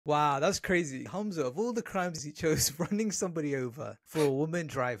Wow, that's crazy. Hamza, of all the crimes he chose, running somebody over for a woman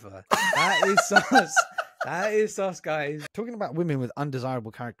driver. That is sus. That is sus, guys. Talking about women with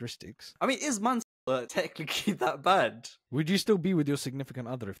undesirable characteristics. I mean, is man technically that bad? Would you still be with your significant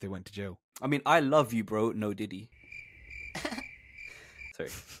other if they went to jail? I mean, I love you, bro. No Diddy. Sorry.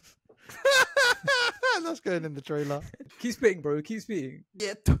 That's going in the trailer. Keep spitting, bro. Keep spitting.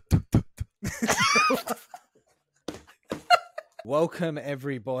 Yeah. Welcome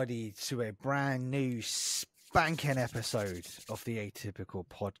everybody to a brand new spanking episode of the Atypical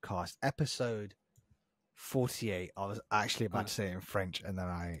podcast, episode 48. I was actually about to say it in French, and then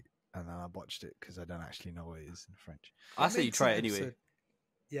I botched it because I don't actually know what it is in French. I say you try it anyway.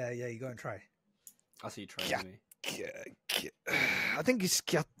 Yeah, you go and try. I say you try it anyway. I think it's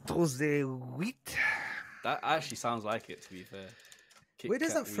 48. That actually sounds like it, to be fair. Where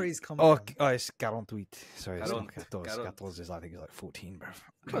does that phrase come Oh, from? it's 48. Sorry, it's not 14. 14 is, I think it's like 14, bro.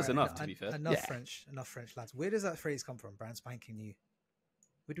 Close enough, to be fair. Enough French, lads. Where does that phrase come from? Brand spanking new.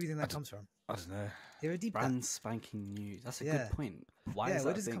 Where do we think that comes from? I don't know. You're a deep Brand spanking new. That's a good point. Why is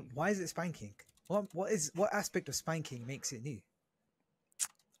where that does a it thing? come? Why is it spanking? What aspect of spanking makes it new?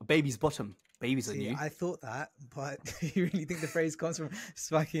 A baby's bottom. Babies are new. I thought that, but you really think the phrase comes from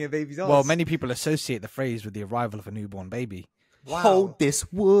spanking a baby's arse? Well, many people associate the phrase with the arrival of a newborn baby. Wow. Hold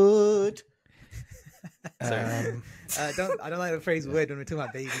this wood. I don't like the phrase "word" when we're talking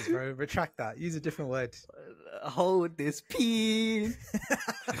about babies, bro. Retract that. Use a different word. Hold this peen.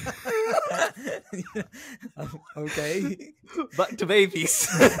 Okay. Back to babies.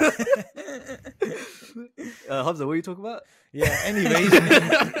 Hamza, what are you talking about? Yeah. Anyways,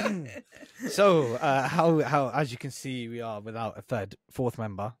 so how as you can see, we are without a fourth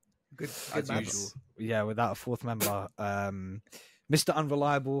member. Good As maths. usual. Yeah, without a fourth member. Mr.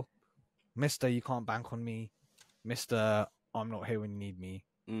 Unreliable, Mr. You can't bank on me, Mr. I'm not here when you need me.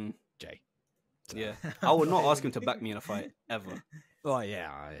 Jay. Yeah, I would not ask him to back me in a fight ever. Oh yeah.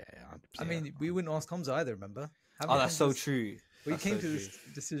 100%. I mean, we wouldn't ask Hamza either. Remember? Oh, that's so true. We That's came so to true. this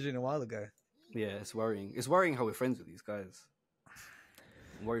decision a while ago. Yeah, it's worrying. It's worrying how we're friends with these guys.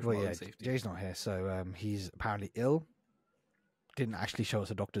 I'm worried for Well, my yeah, own safety. Jay's not here, so he's apparently ill. Didn't actually show us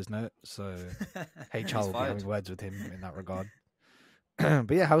a doctor's note, so HR will be fired. having words with him in that regard.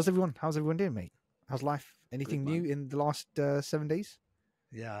 But yeah, how's everyone doing, mate? How's life? Anything Good, new man. in the last 7 days?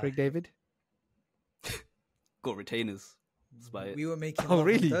 Yeah. Craig David? Got retainers. That's about it. We were making Oh, love on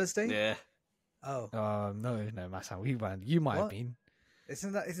really? Thursday. Yeah. Oh, No, Masam, we weren't. You might have What? been.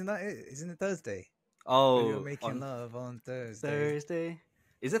 isn't it? Isn't it Thursday? Oh, we were making on love on Thursday. Thursday.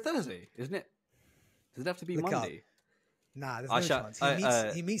 Is it Thursday? Isn't it? Does it have to be Look up. Monday? Nah, there's I no shall-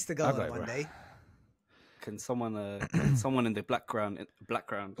 chance. He meets the girl I'll go, on bro. Monday. Can someone in the background?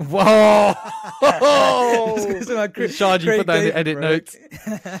 Whoa! Charge you put that in the edit notes.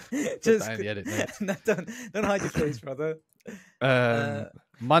 Just that in the edit notes. No, don't hide your face, brother.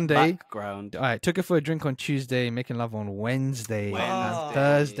 Monday. Background. All right, took her for a drink on Tuesday, making love on Wednesday, Wednesday. and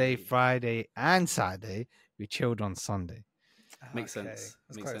Thursday, Friday, and Saturday. We chilled on Sunday. Makes Okay, sense.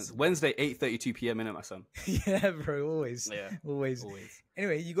 that's Makes quite sense. Wednesday, 8:32 p.m. in it, my son. Yeah, bro. Always. Yeah, Always. always.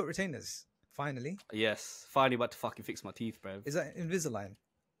 Anyway, you got retainers. Finally. Yes, finally about to fucking fix my teeth, bro. Is that Invisalign?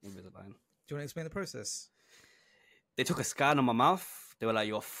 Invisalign. Do you want to explain the process? They took a scan on my mouth. They were like,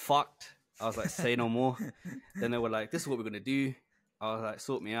 "You're fucked." I was like, "Say no more." Then they were like, "This is what we're gonna do." I was like,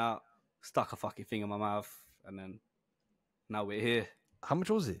 "Sort me out." Stuck a fucking thing in my mouth, and then now we're here. How much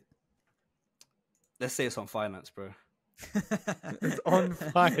was it? Let's say it's on finance, bro. It's on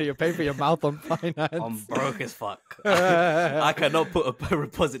fire. You're paying for your mouth on finance. I'm broke as fuck. I cannot put a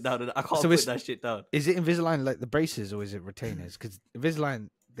deposit down. I can't So put that shit down. Is it Invisalign like the braces or is it retainers? Because Invisalign,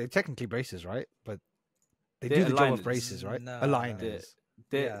 they're technically braces, right? But they They're do the job of aligners. braces, right? No, Aligners.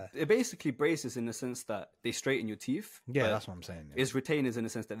 They're basically braces in the sense that they straighten your teeth. Yeah, but that's what I'm saying. Yeah. It's retainers in the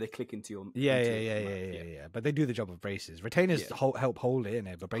sense that they click into your Yeah, into yeah, your yeah, mouth, yeah, yeah. But they do the job of braces. Retainers Yeah. help hold it in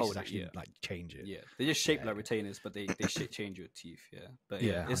there, but braces Hold it, actually yeah. like change it. Yeah, they just shape Yeah, like yeah. retainers, but they change your teeth. Yeah, but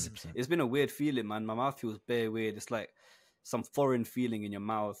Yeah, it's 100%. it's been a weird feeling, man. My mouth feels bare weird. It's like some foreign feeling in your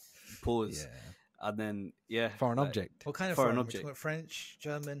mouth. Pause, Yeah. and then yeah, Foreign like- object. What kind of Foreign foreign object. object? French,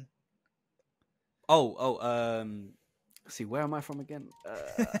 German. See, where am I from again?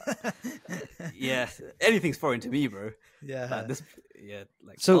 Yeah, anything's foreign to me, bro. Yeah. Like this, yeah,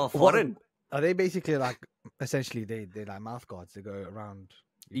 like So oh, what- foreign. Are they basically like essentially they like mouth guards? They go around.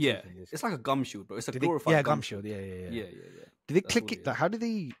 your Yeah, teeth and just- it's like a gum shield, bro. It's a Do they- glorified yeah, gum gum shield. Yeah. Yeah, yeah, yeah. Do they That's click all it? it Like, is. how do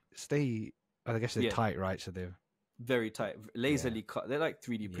they stay? I guess they're Yeah. tight, right? So they're Very tight, lazily cut. They're like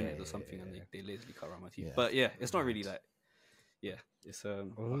 3D printed Yeah, or something, yeah, and yeah. they lazily cut around my teeth. Yeah. But yeah, it's not really Nice. like, yeah, it's I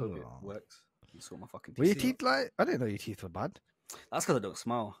hope it Ooh. works. You saw my fucking teeth. Were your See- teeth like? I didn't know your teeth were bad. That's because I don't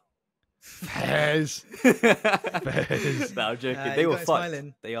smile. Fez. No, I'm joking. They you were got it fucked.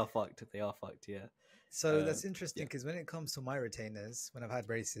 smiling. They are fucked. They are fucked. Yeah. So that's interesting because when it comes to my retainers, when I've had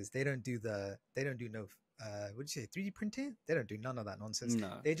braces, they don't do no what do you say, 3D printing? They don't do none of that nonsense.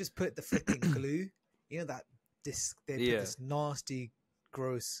 No. They just put the flipping glue, you know, that disc. They put this nasty,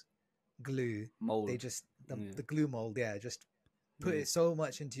 gross glue. Mold. They just the glue mold, just put it so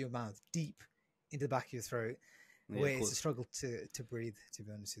much into your mouth, deep into the back of your throat, where it's a struggle to breathe. To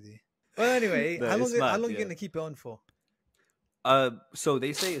be honest with you. Well, anyway, No, how long are you yeah. gonna keep it on for? So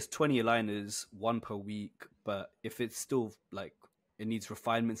they say it's 20 aligners, 1 per week, but if it's still like it needs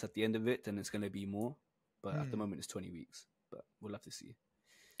refinements at the end of it, then it's gonna be more. But at the moment, it's 20 weeks. But we'll have to see.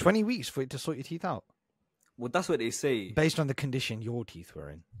 20 weeks for it to sort your teeth out? Well, that's what they say. Based on the condition your teeth were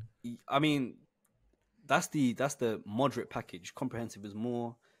in. I mean, that's the moderate package. Comprehensive is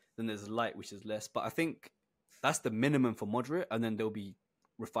more. Then there's light, which is less. But I think that's the minimum for moderate, and then there'll be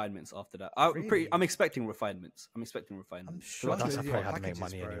refinements after that. I'm expecting refinements. I'm sure That's probably how to make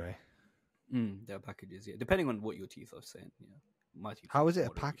money anyway. There are packages, yeah. Depending on what your teeth are saying, yeah. My teeth. How is it a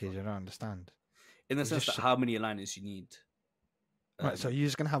package? I don't understand. In the sense that how many aligners you need. Right, so you're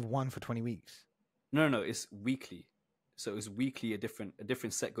just gonna have one for 20 weeks. No, it's weekly. So it's weekly. A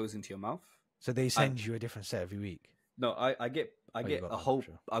different set goes into your mouth. So they send you a different set every week. No, I get a whole.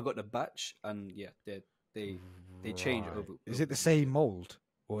 Sure. I got the batch, and yeah, they change over. Is it the same mold,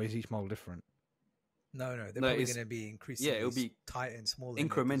 or is each mold different? No, they're probably going to be increasing. Yeah, it'll be tight and smaller.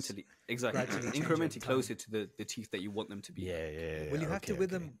 Incrementally, exactly. Gradually Incrementally closer to the teeth that you want them to be. Yeah. Will you have to with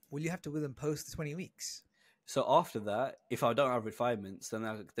them? Will you have to with them post the 20 weeks? So after that, if I don't have refinements, then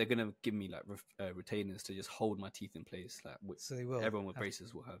they're gonna give me like retainers to just hold my teeth in place. Like so they will. Everyone with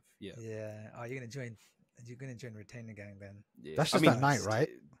braces will have. Yeah. Yeah. Oh, you're gonna join retainer gang then? Yeah. That's just that night, right?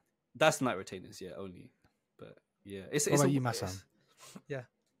 That's night retainers, yeah, only. But yeah, it's. What about you, Masam? Yeah.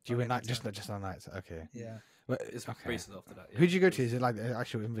 Do you win that just on nights? Okay. Yeah. It's braces after that. Yeah. Who'd you go to? Is it like the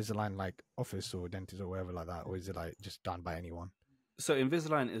actual Invisalign like office or dentist or whatever like that, or is it like just done by anyone? So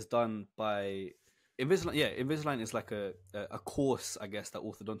Invisalign is done by Invisalign. Yeah, Invisalign is like a course, I guess, that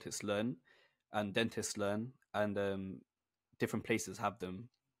orthodontists learn and dentists learn, and different places have them.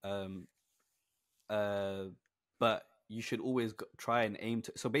 But you should always try and aim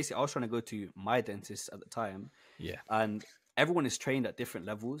to. So basically, I was trying to go to my dentist at the time. Yeah. And everyone is trained at different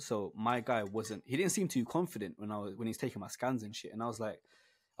levels. So my guy he didn't seem too confident when he's taking my scans and shit. And I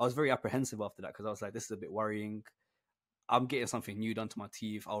was very apprehensive after that because I was like, this is a bit worrying. I'm getting something new done to my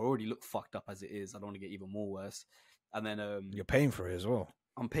teeth. I already look fucked up as it is. I don't want to get even more worse. And then you're paying for it as well.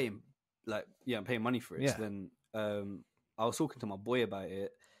 I'm paying money for it. Yeah. So then I was talking to my boy about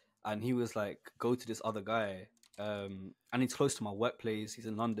it, and he was like, go to this other guy. And he's close to my workplace. He's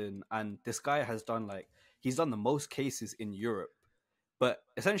in London, and this guy has done he's done the most cases in Europe, but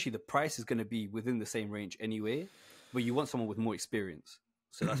essentially the price is going to be within the same range anyway, but you want someone with more experience.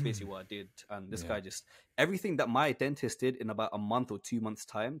 So that's basically what I did. And this guy just, everything that my dentist did in about a month or 2 months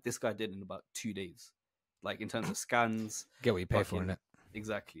time, this guy did in about 2 days, like in terms of scans. Get what you pay for, innit?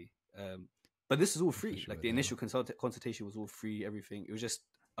 Exactly. But this is all free. Like the initial consultation was all free, everything. It was just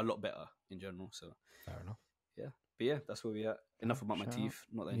a lot better in general. So fair enough. Yeah. But yeah, that's where we are. Enough about my teeth.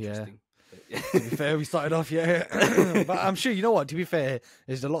 Not that interesting. To be fair, we started off, but I'm sure, you know what, to be fair,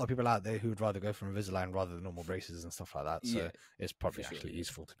 there's a lot of people out there who would rather go for Invisalign rather than normal braces and stuff like that, so it's probably actually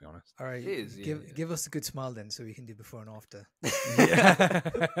useful, to be honest. All right, it is, give us a good smile then so we can do before and after.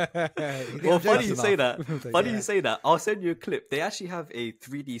 Well, funny you say that. You say that. I'll send you a clip. They actually have a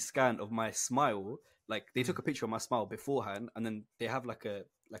 3D scan of my smile. Like they took a picture of my smile beforehand, and then they have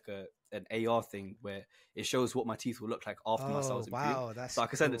an AR thing where it shows what my teeth will look like after my smile's improved. Wow, that's so I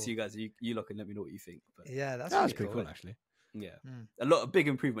can send it to you guys. You look and let me know what you think. But yeah, that's pretty cool actually. Yeah, a big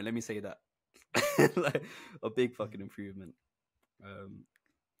improvement. Let me say that. Like a big fucking improvement.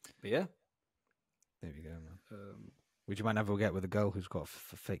 But yeah, there we go, man. Would you mind ever get with a girl who's got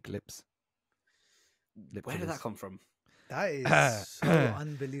fake lips? Where did that come from? That is so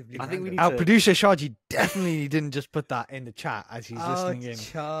unbelievably. I think our producer Shaji definitely didn't just put that in the chat as he's listening in.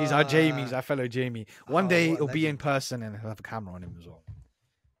 He's our Jamie, he's our fellow Jamie. One day it'll be in person and he'll have a camera on him as well.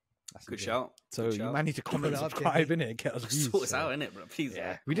 That's good shout. So you might need to comment, subscribe in it, get us views. Sort us out in it, bro. Please.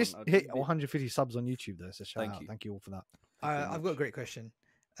 Yeah, we just hit 150 subs on YouTube though. So shout out. Thank you all for that. I've got a great question.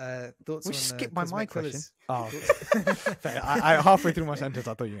 Thoughts on skip my question. Oh, okay. I halfway through my sentence,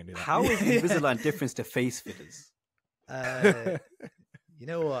 I thought you were gonna do that. How is Invisalign different to face fillers? You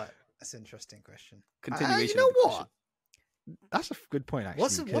know what? That's an interesting question. Continuation. You know what? That's a good point.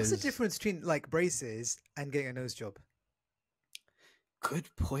 Actually, what's the difference between like braces and getting a nose job? Good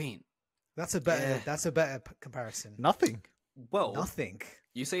point. That's a better comparison. Nothing. Well, nothing.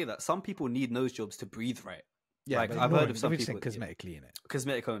 You say that some people need nose jobs to breathe right. Yeah, like but I've heard of some people cosmetically in it.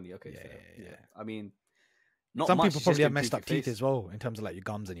 Cosmetic only. Okay, Yeah, fair. yeah. I mean, not some much, people just probably have improve messed your up teeth face. as well in terms of like your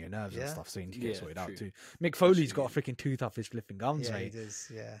gums and your nerves and Yeah. stuff. So you need to get Yeah, sorted out true. too. Mick Foley's true, got a freaking tooth off his flipping gums, Yeah, he mate.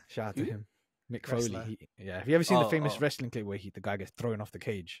 does. Yeah. Shout out to Who? him. Mick Wrestler. Foley. Have you ever seen the Oh, famous oh. wrestling clip where the guy gets thrown off the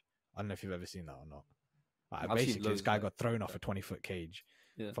cage? I don't know if you've ever seen that or not. Like, I've seen basically, this loads, guy like- got thrown off a 20-foot cage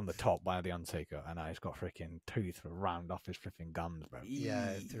Yeah. from the top by the Undertaker, and now he's got freaking tooth rammed off his flipping gums, bro.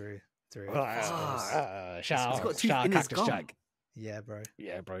 Yeah, through. He's Shout got out, tooth shout in out his Cactus gum. Jack. Yeah, bro.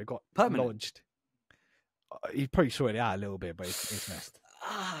 Yeah, bro, he got Permanent? lodged. He probably sorted it out a little bit, but it's messed.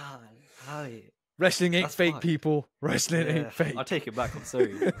 How it? Wrestling ain't That's fake, fine. people. Wrestling Yeah. ain't fake. I'll take it back. I'm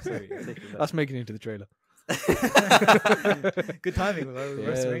sorry. I'm sorry. I'll take it back. That's making it into the trailer. Good timing with Yeah,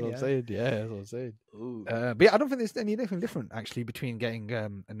 that's what I'm WrestleMania. saying. Yeah, that's what I'm saying. Ooh. But yeah, I don't think there's anything different actually between getting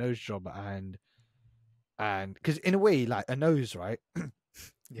a nose job and because in a way, like a nose, right?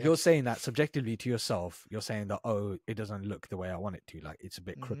 Yeah. You're saying that subjectively to yourself. You're saying that it doesn't look the way I want it to. Like it's a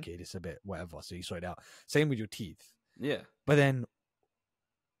bit Mhm. crooked. It's a bit whatever. So you sort it out. Same with your teeth. Yeah. But then,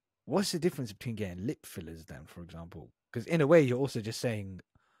 what's the difference between getting lip fillers then, for example? Because in a way, you're also just saying,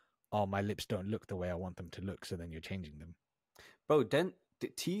 "Oh, my lips don't look the way I want them to look," so then you're changing them. Bro, the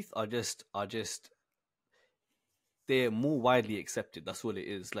teeth are just they're more widely accepted. That's all it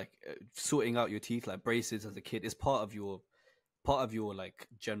is. Like sorting out your teeth, like braces as a kid, is part of your like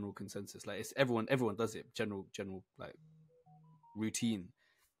general consensus. Like it's everyone does it. General like routine.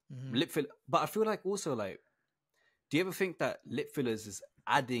 Mhm. Lip fill, but I feel like also like, do you ever think that lip fillers is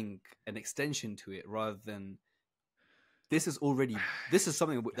adding an extension to it rather than this is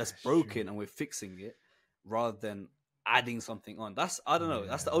something that's That's broken true. and we're fixing it rather than adding something on? I don't know. Yeah,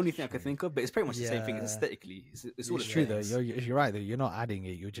 That's the only that's thing I could true. think of. But it's pretty much the same thing Yeah. aesthetically. It's all It's the true same. though. You're right though. You're not adding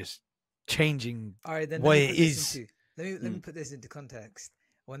it. You're just changing. All right, then what let me it put this is. into- let me put this into context.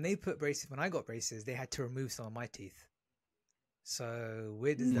 When I got braces, they had to remove some of my teeth. So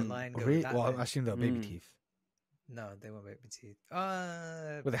where does the line go? Really? with that Well, then? I assume they're baby Mm. teeth. No, they weren't baby teeth.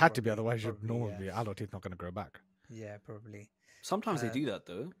 Well, they had to be, Probably, otherwise your probably, normal yeah. adult teeth not going to grow back. Yeah, probably. Sometimes they Uh, do that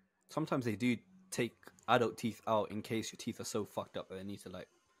though. Sometimes they do take adult teeth out in case your teeth are so fucked up that they need to like.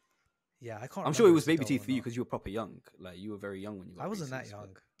 Yeah, I can't. I'm sure it remember was if it's baby adult teeth or for you not. because you were proper young. Like you were very young when you got I wasn't that braces, but-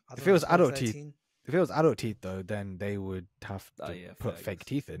 young. I If don't it know, was 12, adult teeth, 13. If it was adult teeth though, then they would have to Oh, yeah, put fair, I fake guess.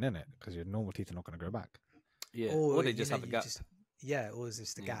 teeth in it because your normal teeth are not going to grow back. Yeah, or they you just know, have a you gap. yeah, or was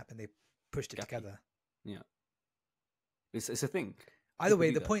just a Yeah. gap and they pushed it Gappy. together. It's a thing. Either People way,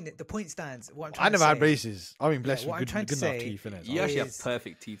 do the that. point stands. What I'm trying I to never say, had braces. I mean, bless Yeah, you, what I'm good, trying to good enough say teeth in it. You actually have is-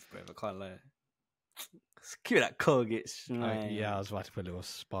 perfect teeth, bro. I can't lie. Cue that Colgate. Yeah, I was about to put a little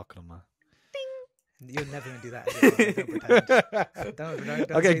sparkle on my. You're never gonna do that. Again, don't pretend.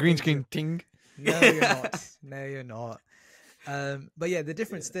 Don't Okay, say green things screen ting. No, you're not. No, you're not. But yeah, the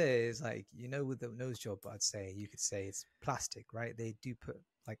difference there is like, with the nose job, I'd say you could say it's plastic, right? They do put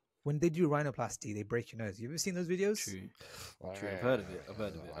like when they do rhinoplasty, they break your nose. You ever seen those videos? True. True. I've heard of it.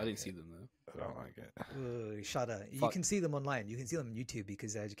 I didn't see them though. I don't like it. Ugh, shudder. You Fuck. can see them online. You can see them on YouTube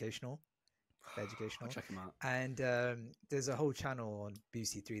because they're educational. They're I'll educational. check them out. And there's a whole channel on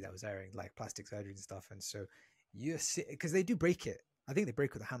BBC3 that was airing like plastic surgery and stuff. And so you see, because they do break it. I think they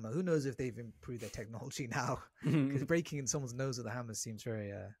break with a hammer. Who knows if they've improved their technology now? Because breaking in someone's nose with a hammer seems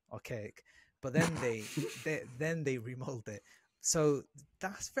very archaic. But then they remold it. So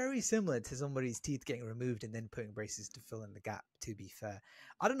that's very similar to somebody's teeth getting removed and then putting braces to fill in the gap. To be fair,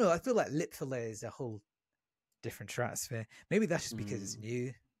 I don't know. I feel like lip filler is a whole different stratosphere. Maybe that's just because it's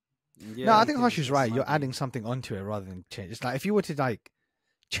new. Yeah, No, I think because Harshu's it's right. You're might be. adding something onto it rather than change. It's like if you were to like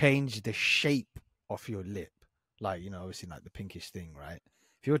change the shape of your lip, like obviously like the pinkish thing, right?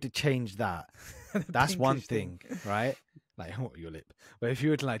 If you were to change that, that's one Pinkish thing, right? Like your lip. But if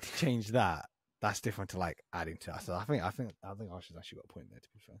you were to like to change that, that's different to like adding to that. So I think Harshu's actually got a point there, to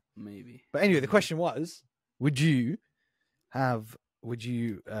be fair. Maybe. But anyway, the question was: would you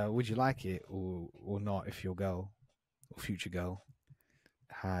like it or not if your girl or future girl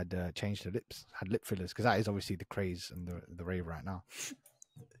had changed her lips, had lip fillers? Because that is obviously the craze and the rave right now.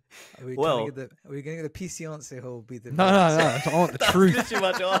 Are we Well- going to get the PC answer or will be the No. I want the truth. Too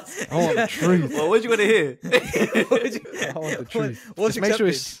much to ask. I want the truth. Well, what do you want to hear? I want the truth. What's Just make sure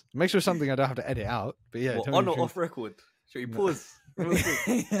accepted? it's something I don't have to edit out. But yeah, Well, tell me on the or truth. off record? Should we pause? Real quick?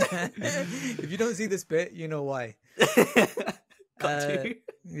 If you don't see this bit, you know why. Cut to.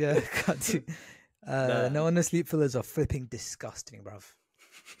 Yeah, cut to. Nah. No, and the sleep fillers are flipping disgusting, bruv.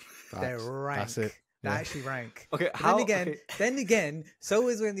 They're That's- rank. That's it. They're Yeah. actually rank. Okay, But how? then again, so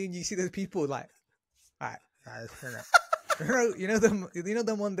is when you see those people like, alright, you know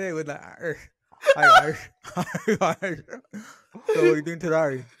them one day with like, Hi, guys. So what are you doing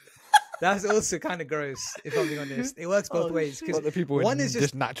today? That's also kind of gross, if I'm being honest. It works both ways because the people one with is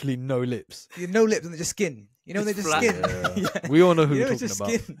just naturally no lips. no lips and they're just skin. You know, when they're just flat. skin. Yeah. We all know who You you're know, it's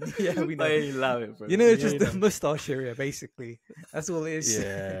talking just about. skin. Yeah, we know. I love it, bro. You know, it's Yeah, just you the know. mustache area, basically. That's all it is.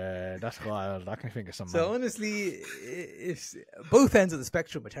 Yeah, that's wild. I can think of some. So honestly, it's both ends of the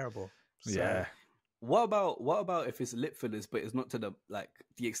spectrum are terrible. So, yeah. What about if it's lip fillers, but it's not to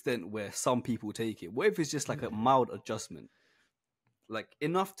the extent where some people take it? What if it's just like a mild adjustment, like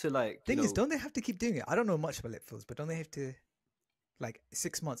enough to like? Thing is, don't they have to keep doing it? I don't know much about lip fillers, but don't they have to, like,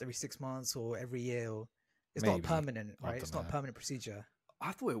 6 months, every 6 months, or every year? Or it's Maybe. not permanent, I right? don't It's not a know. permanent procedure.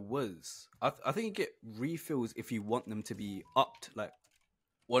 I thought it was. I think you get refills if you want them to be upped, like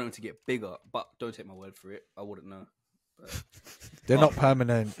want them to get bigger. But don't take my word for it. I wouldn't know. But... They're not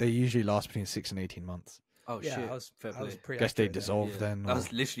permanent. They usually last between 6 and 18 months. Oh Yeah, shit! I was Fair play. pretty. Guess they accurate there. dissolve Yeah. then. That or-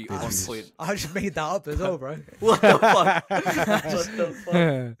 was literally they on just- point. I just made that up as well, bro. What the fuck? What the fuck?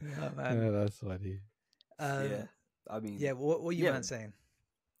 yeah, Yeah, man. that's funny. Yeah, I mean, Yeah, what are you yeah. man saying?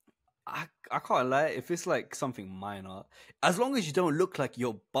 I can't lie. If it's like something minor, as long as you don't look like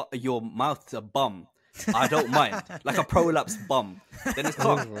your mouth's a bum, I don't mind. Like a prolapse bum, then it's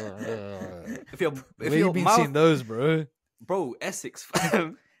calm. If Where you your been mouth, seeing those, bro? bro, Essex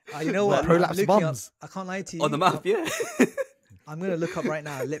fam, You know What, what? prolapse I'm looking bums? Up, I can't lie to you. on the mouth, yeah. I'm gonna look up right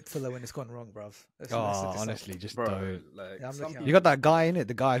now lip filler when it's gone wrong, bruv. Let's look this up. Honestly, just Bro, don't. like Yeah, I'm some looking people, You got that guy in it,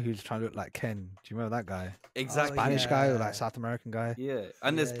 the guy who's trying to look like Ken. Do you remember that guy? exactly. Spanish guy or yeah. like South American guy? Yeah,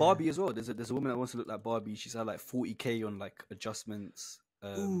 and there's Yeah, Barbie as well. There's a woman that wants to look like Barbie. She's had like 40K on like adjustments.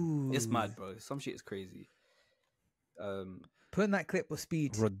 It's mad, bro. Some shit is crazy. Put in that clip of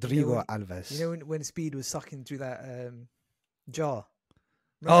Speed. Rodrigo Alves. You know when Speed was sucking through that jar.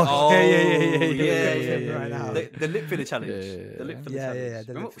 Oh, Oh, yeah. Right now. The lip filler challenge. Yeah. The lip filler Yeah, challenge. yeah, the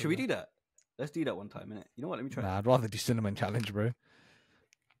Remember- lip should we filler. do that? Let's do that one time, innit? You know what? Let me try. Nah, I'd rather do cinnamon challenge, bro.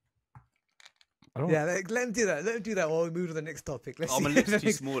 I don't Yeah, let him do that. Let him do that while we move to the next topic. Let's Oh, my see lips the too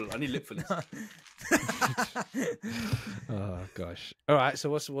next- small. I need lip fillers. Oh gosh. All right. So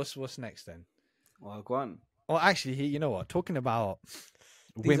what's next then? Oh, go on. Well, actually, you know what? Talking about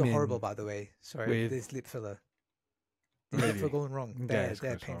These women. are horrible, by the way. Sorry, with- this lip filler. The Really? lip filler going wrong. Yeah,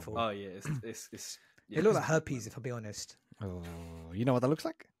 They're it's painful. Oh yeah, it's They yeah. look like herpes, if I'll be honest. Oh, you know what that looks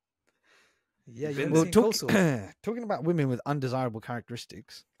like? Yeah, you Been- haven't Well, seen Cold Sore? talking about women with undesirable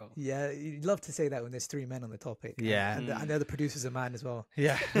characteristics. Yeah, you'd love to say that when there's 3 men on the topic. Yeah. And I know the producer's a man as well.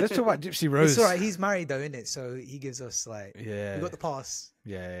 Yeah. Let's talk about Gypsy Rose. It's alright, he's married though, isn't it? So he gives us like, Yeah. we got the pass.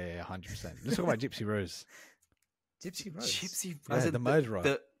 Yeah, 100%. Let's talk about Gypsy Rose. Gypsy Rose. Gypsy. Yeah, as in the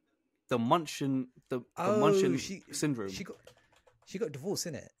murderer. The Munchin. The Oh, Munchin she- syndrome. She got divorced,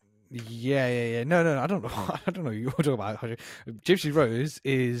 innit? Yeah. No, I don't know. I don't know. You're talking about Gypsy Rose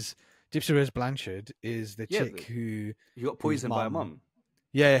is Gypsy Rose Blanchard is the Yeah, chick the- who. You got poisoned by a mum. mum.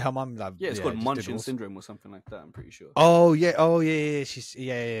 Yeah, her mum. Like, Yeah, it's called just Munchin divorced. syndrome or something like that. I'm pretty sure. Oh yeah. She's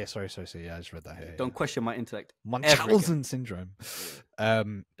yeah. Sorry. Yeah, I just read that here. Don't question my intellect. Munchausen syndrome. That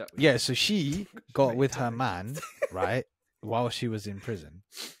was- Yeah. So she got with her man, right, while she was in prison.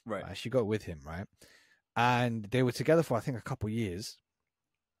 Right. She got with him, right, and they were together for I think a couple years.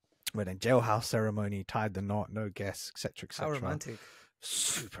 Went in jailhouse ceremony, tied the knot, no guests, etc., How etc. romantic.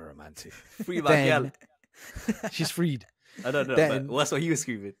 Super romantic. Free my gal. She's freed. I don't know. then- But that's what he was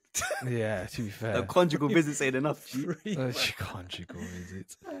screaming. Yeah, to be fair. The conjugal visits ain't enough. G. She can't go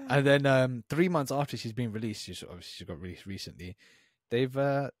visit. And then 3 months after she's been released, she got released recently. They've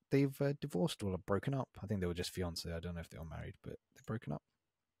divorced or broken up. I think they were just fiancé. I don't know if they were married, but they're broken up.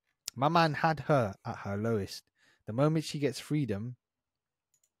 My man had her at her lowest. The moment she gets freedom,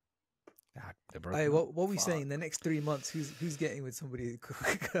 they're broken Hey, up. what were we Fuck. saying? The next 3 months, who's getting with somebody?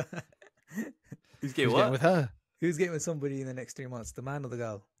 Who's Who's getting getting what? with her? Who's getting with somebody in the next 3 months? The man or the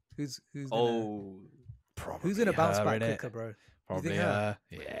girl? Who's gonna, Oh, Probably who's gonna bounce her, back innit? quicker, bro? Probably think her?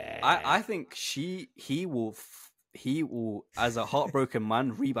 her. Yeah. I think he will as a heartbroken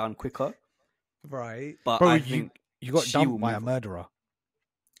man rebound quicker. Right. But Bro, I you think got she will dumped by a move- murderer.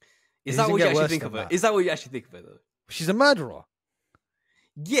 is it that doesn't what you get actually worse think than of her? that. Is that what you actually think of her though? She's a murderer.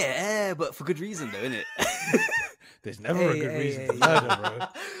 Yeah, but for good reason though, isn't it? There's never a Hey, good hey, reason hey, to murder,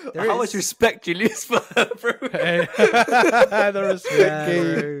 bro. There How much is. respect you lose for her, bro? Hey, the respect Yeah,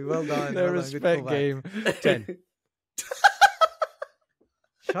 game. bro, well done. The well done, good respect callback. game. 10.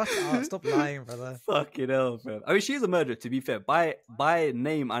 Shut up! Stop lying, brother. Fucking hell, fam. I mean, she is a murderer. To be fair, by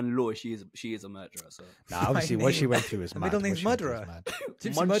name and law, she is a murderer. So Nah, obviously, what she name. went through is Her mad. middle What name's she went through Murderer. is mad.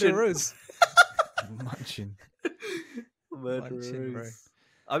 Gypsy Munchin. Murder Rose. Munchin. murderer. Munchin, bro.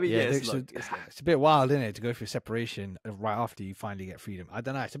 I mean, yeah, it's so- luck. It's luck. it's a bit wild, isn't it, to go through separation right after you finally get freedom. I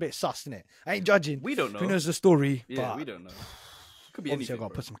don't know. It's a bit sus, isn't it? I ain't judging. We don't know. Who knows the story? Yeah, but we don't know. Could be obviously, anything. I've got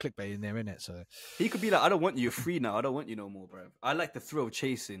to Bro. put some clickbait in there, innit? So He could be like, I don't want you. You're free now. I don't want you no more, bro. I like the thrill of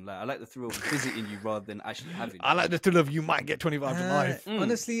chasing. Like, I like the thrill of visiting you rather than actually having. I like the thrill of you might get 25 to life.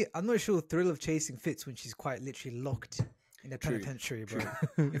 Honestly, I'm not sure thrill of chasing fits when she's quite literally locked in a True. penitentiary, bro.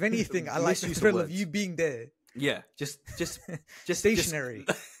 If anything, I like the Misuse of thrill of words. you being there, Yeah, just stationary.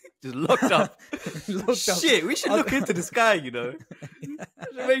 just locked up. Locked up. Shit, we should look into this guy. You know,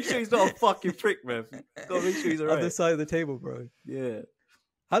 make sure he's not a fucking prick, man. Gotta make sure he's Other alright. side of the table, bro. Yeah.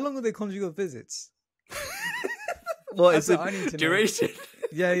 How long are they conjugal visits? What That's is what I need the to know. duration?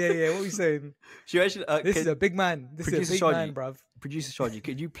 Yeah. What are you saying? She actually. This is a big man. This is a Producer big Shaji. man, bruv. Producer Shaji,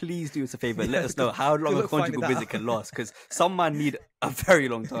 could you please do us a favor and let Yeah, us know how long good a luck finding conjugal that visit out. can last? Because some man need a very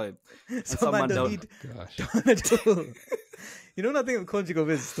long time. Some man don't need Gosh. time at all. You know, when I think of conjugal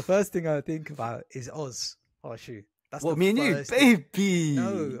visits, the first thing I think about is Oz. Harshu. That's What, the me and you? first thing. Baby!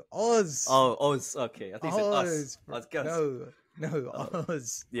 No, Oz. Oh, Oz. Okay. I think it's us. Oz. Us girls. No,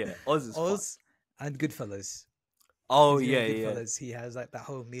 Oz. Yeah, Oz is fun. Oz and Goodfellas. Oh, He's doing yeah. Goodfellas. He has like that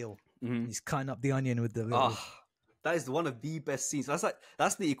whole meal. Mhm. He's cutting up the onion with the little. Ah, that is one of the best scenes.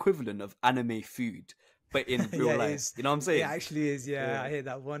 That's the equivalent of anime food, but in real Yeah, it life. is. You know what I'm saying? It actually is, yeah. Yeah. I hear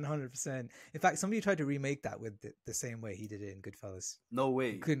that 100%. In fact, somebody tried to remake that with the same way he did it in Goodfellas. No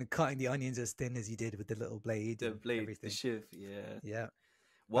way. Cutting the onions as thin as he did with the little blade. The and blade, the everything. shiv. Yeah. Yeah.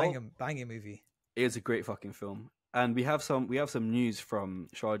 Well, Banging movie. it is a great fucking film. And we have some news from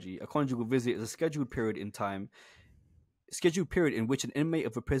Shaji. A conjugal visit is a scheduled period in which an inmate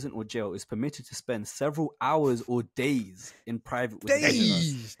of a prison or jail is permitted to spend several hours or days in private with the prisoner.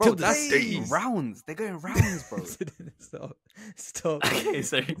 Days! Bro, Till that's days! rounds. They're going rounds, bro. Stop. Okay,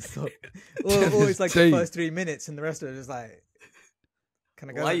 sorry. Stop. Or it's like the Days. first 3 minutes and the rest of it is like, can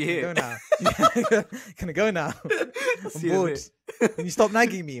I go? Why are you Can I here? go now? Can I go now? I'm See you in a bored. bit. Can you stop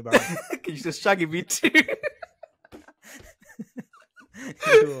nagging me, bro? Can you just shaggy me too?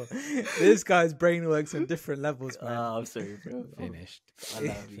 Sure. This guy's brain works on different levels, man. I'm sorry, bro. Finished. I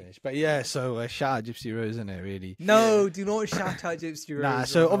love you. Finished. But yeah, so shout out Gypsy Rose, isn't it, really? No, do not shout out Gypsy Rose. Nah,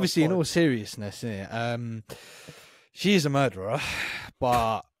 so on our obviously, in pod. all seriousness, she is a murderer,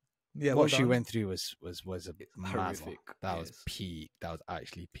 but Yeah, what well she done. went through was a Horrific, horrific. That was yes. peak. That was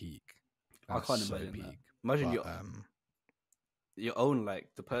actually peak. That I was can't so imagine that. peak. Imagine But, your own, like,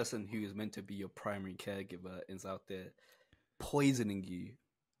 the person who is meant to be your primary caregiver is out there poisoning you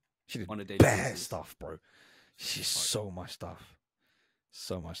she did on a daily bare basis. stuff, bro. She's Fuck. so much stuff.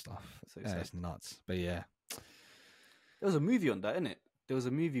 So much stuff. So Yeah, sad. it's nuts. But yeah. There was a movie on that, innit? There was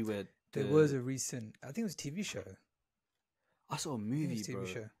a movie where There was a recent, I think it was a TV show. I saw a I think movie, it was a bro,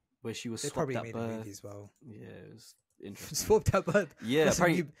 TV show. where she was They swapped probably at made a birth. movie as well. Yeah, it was interesting. Swap that bird. Yeah, that's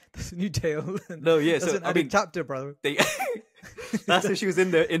apparently that's a new tale. No, yeah, That's so, an I added mean- chapter, bro. they that's if she was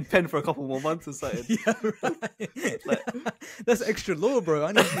in pen for a couple more months or something. Yeah, right. That's extra law, bro.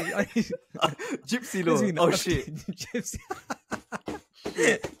 I need Gypsy What does law. he mean, Oh up- shit. Gypsy.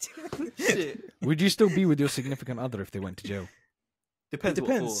 Shit. Would you still be with your significant other if they went to jail? It Depends. What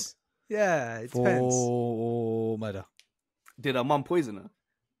for. depends. Yeah, it depends. For murder? Did her mum poison her?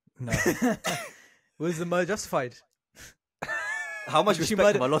 No. Was the murder justified? How much Did she respect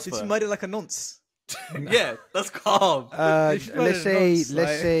murder, have I lost did for she her? murder like a nonce? Yeah, that's calm. Did she murder let's a say, nonce?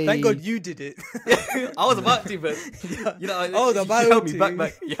 let's Like, say. Thank God you did it. I was about to, but Yeah. you know, I was you about held me to.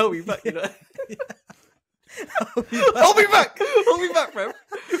 back. You held me back. You know, I'll be hold me back, bro.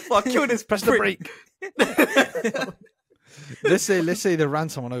 Fuck, kill this. Press the prick. brake. let's say they ran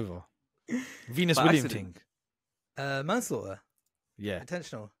someone over. Venus By Williams accident. thing. manslaughter. Yeah.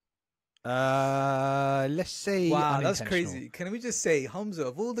 Intentional. Let's say. Wow, that's unintentional. crazy. Can we just say, Hamza,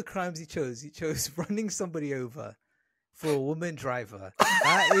 of all the crimes he chose running somebody over for a woman driver.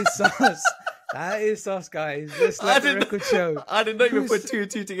 That is sus. That is sus, guys. Just let the record show. I did not even Who's- put two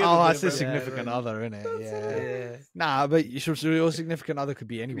and two together. Oh, there, that's bro. a significant right. other, isn't it? Yeah. Yeah. Nah, but your significant other could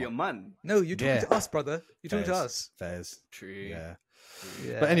be Be a anyone. man. No, you're talking Yeah. to us, brother. You're talking to Fairs. us. Fairs. True. Yeah.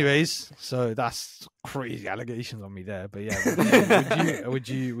 Yeah. But anyways, so that's crazy allegations on me there. But yeah, would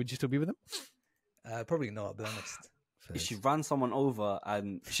you still be with them? Probably not, but honest. If she ran someone over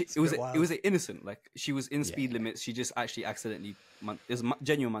and It's it a was bit wild. it was innocent, like she was in speed Yeah. limits. She just actually accidentally. It was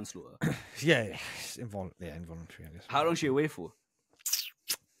genuine manslaughter. Yeah, it's involuntary. I guess. How long she away for?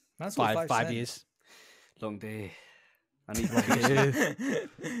 That's what 5 years. Long day. I need.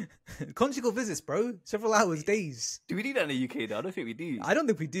 Conjugal visits, bro. Several hours, days. Do we do that in the UK though? I don't think we do. I don't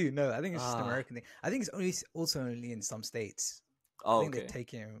think we do. No, I think it's just an Ah. American thing. I think it's also only in some states. I Oh, think okay. they're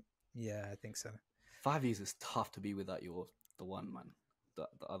taking. Yeah, I think so. 5 years is tough to be without the one man. the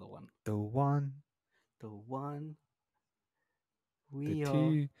other one. The one, The one. the We are.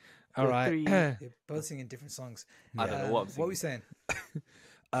 two. All the right. three. You're both singing different songs. I don't know what I'm What were we singing.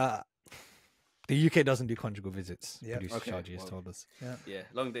 saying? The UK doesn't do conjugal visits. Yep. Producer Okay, Shaji has well. told us. Yeah,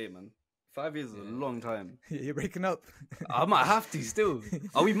 long day, man. 5 years is a long time. You're breaking up. I might have to still.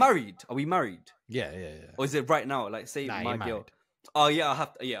 Are we married? Are we married? Yeah. Or is it right now? Like, say Nah, my you're girl. married. Oh yeah, I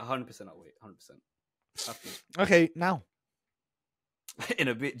have to. Yeah, 100%. I'll wait. 100%. Have to. Okay, now. In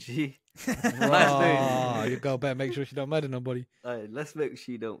a bit, G. Oh, your girl better make sure she don't murder nobody. Let's make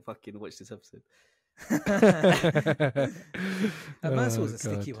sure you don't fucking watch this episode. Mansour's Oh, a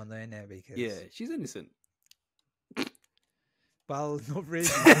sticky God. one though, isn't it? Because Yeah, she's innocent. well, not really.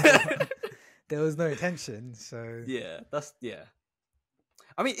 There was no intention, so Yeah, yeah.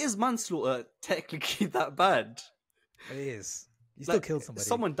 I mean, is manslaughter technically that bad? it is. You still Like, killed somebody.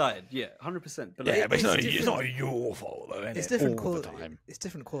 Someone died, yeah, 100%. But Yeah, like, but it's it's not different. your fault, though, It's innit? different. All the time. It's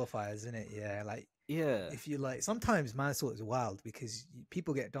different qualifiers, isn't it? Yeah, like yeah, if you like, sometimes manslaughter is wild because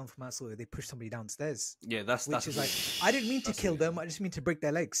people get done for manslaughter. They push somebody downstairs, yeah, that's which is like, weird. I didn't mean to That's kill weird. them. I just mean to break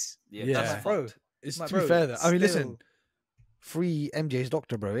their legs. Yeah, Yeah. that's Bro, fucked. It's my to be bro, fair, though. I mean, listen, still- free MJ's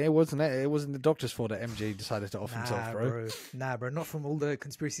doctor, bro. It wasn't the doctor's fault that MJ decided to off himself, bro. Nah, bro. Not from all the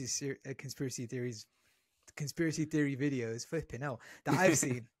conspiracy theory videos. Flipping hell that I've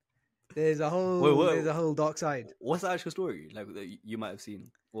seen. There's a whole dark side. What's the actual story? Like that you might have seen.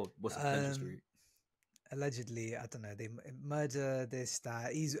 Well, what's the potential story? Allegedly, I don't know. They murder this,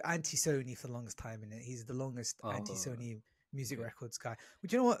 that. He's anti-Sony for the longest time, and he's the longest Oh, anti-Sony music okay. records guy.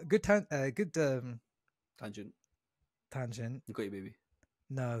 But you know what? Good Tangent. tangent. You got your baby.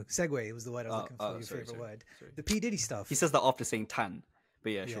 No, segue was the word I was looking for. Your sorry, favorite sorry, word. sorry. The P Diddy stuff. He says that after saying tan.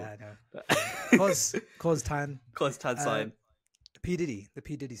 But yeah, yeah, sure. I know. Cause tan. Cause tan sign. The P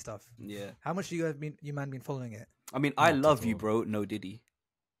Diddy stuff. Yeah. How much do you man been following it? I mean, I Not love at you, all. bro. No Diddy.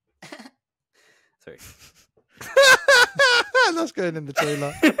 Sorry. That's going in the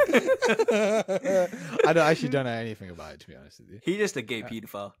trailer. I actually don't know anything about it, to be honest with you. He's just a gay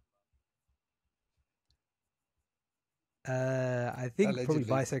pedophile. I think Allegedly. probably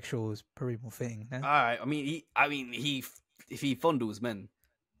bisexual is probably more fitting. No? Alright. I mean, if he fondles men,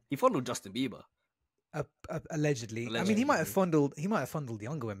 he fondled Justin Bieber. Allegedly. I mean, he might have fondled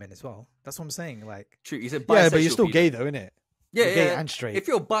younger women as well. That's what I'm saying. Like, True. He's a bisexual. Yeah, but you're still pedo. gay, though, innit? Yeah, You're gay yeah. and straight. If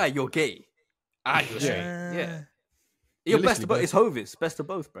you're bi, you're gay. And you're straight. Yeah. You're best Realistically, of both. It's Hovis. Best of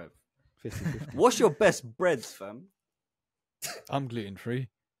both, bro. 50-50. What's your best breads, fam? I'm gluten free.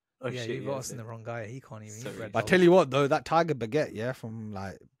 Oh yeah, shit. you've asked the wrong guy. He can't even Sorry. eat bread. But I tell you what, though, that Tiger baguette, yeah, from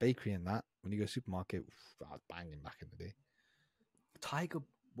like bakery and that, when you go supermarket, I was banging back in the day. Tiger.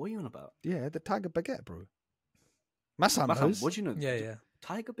 What are you on about? Yeah, the Tiger baguette, bro. Masam Masam, knows. what do you know? Yeah.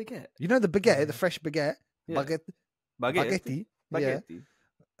 Tiger baguette. You know the baguette, the fresh baguette, Yeah. baguette, Baguette. baguette. Baguette.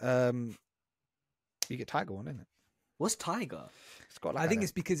 Yeah. You get Tiger one, innit? What's Tiger? It's got like I think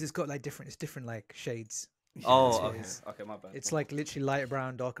it's because it's got like different like shades. Oh, that's what okay. it is. Okay, my bad. It's like literally lighter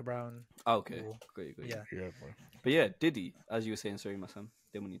brown, darker brown. Oh, okay. or- Got you. Yeah, yeah, bro. But yeah, Diddy, as you were saying, sorry, Masam.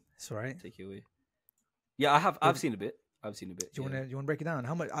 Didn't want you it's alright. to take you away. Yeah, I've seen a bit. Do you want to break it down?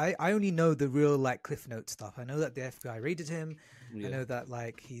 How much? I only know the real like Cliff Note stuff. I know that the FBI raided him. Yeah. I know that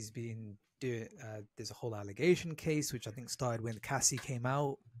like he's been doing. There's a whole allegation case which I think started when Cassie came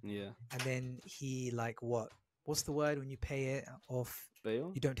out, Yeah. and then he like what's the word when you pay it off?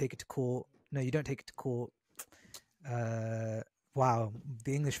 Bail? You don't take it to court. No, you don't take it to court. Wow,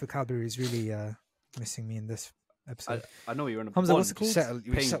 the English vocabulary is really missing me in this episode. I know you're on a Hamza, what's it bond. called?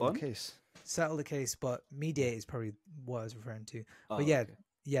 You Paying settle the bond? case. Settle the case, but mediate is probably what I was referring to. Oh, But yeah, okay.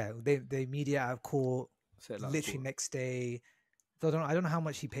 yeah, they mediate out of court. Settle out Literally court. next day. I don't know how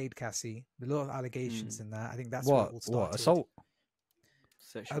much he paid Cassie. A lot of allegations in that. I think that's where it all What? started. What? Assault?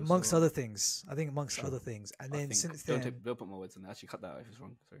 Sexual Amongst assault. other things. I think amongst Sure. other things. And I then think. since Don't then, don't put my words in there. Actually, cut that out if it's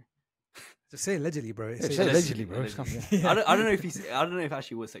wrong. Sorry. just say allegedly, bro. Yeah, Say say allegedly. allegedly, bro. It's Allegedly. come- Yeah. I don't know if I don't know if it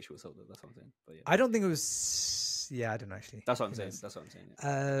actually was sexual assault though. That's what I'm saying. But yeah, I don't think it was. Yeah, I don't know actually. that's what I'm Who saying. knows? That's what I'm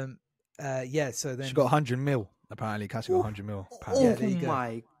saying. Yeah. Yeah. So then She got 100 mil. Apparently, Cassie got 100 mil. Yeah, Apparently. there you go.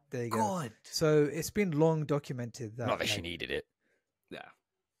 my there you go. god. So it's been long documented that. Not that she like, needed it. Yeah.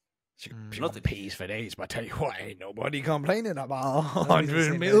 She Mm. got the peas for days, but I tell you what, ain't nobody complaining about Nobody's 100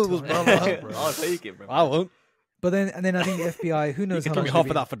 saying no mils, to it. brother. Bro. I'll take it, bro. I won't. But then I think the FBI. Who You knows can how tell much me half they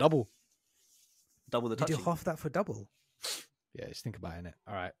of that for double. Double the You do touching. half that for double. Yeah, just think about it.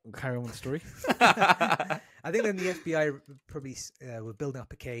 All right, we'll carry on with the story. I think then the FBI probably were building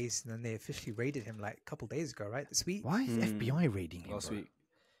up a case, and then they officially raided him like a couple days ago, right? This week, Why is Hmm. FBI raiding him? Last bro? week.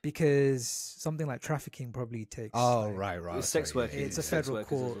 because something like trafficking probably takes. Oh, like, right. It's sex sorry, working. It's a sex federal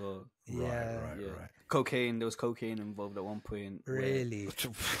workers as court. well. Yeah, Right. cocaine. There was cocaine involved at one point. Really?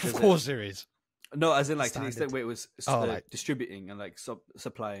 Of course there is. No, as in like to the Standard. extent where it was like- distributing and like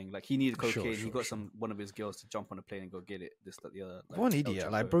supplying. Like he needed cocaine. He got sure. one of his girls to jump on a plane and go get it. This, that, the other. Like, What an El idiot!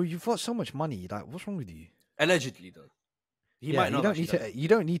 Chapo. Like, bro, you've got so much money. Like, what's wrong with you? Allegedly, though. He might not. You don't actually need to. done it. You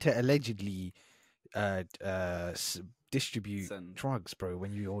don't need to allegedly distribute Send. drugs, bro.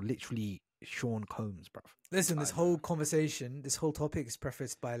 When you're literally Sean Combs, bro. Listen, this I whole know. conversation, this whole topic is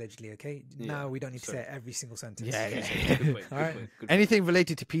prefaced by allegedly. Okay, Yeah, now we don't need to sorry. say every single sentence. Yeah, Good yeah. point, good point, All right. good point, good point. Anything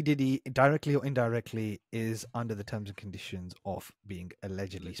related to P Diddy, directly or indirectly, is under the terms and conditions of being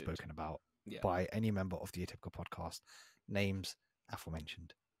allegedly Alleged. spoken about Yeah. by any member of the Atypical podcast. Names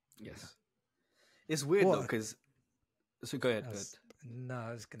aforementioned. Yes. It's weird though, What? because. So go ahead. No,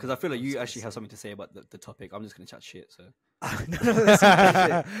 I was gonna. Because I feel like was you gonna actually have say- something to say about the topic. I'm just going to chat shit. So. no, let's see you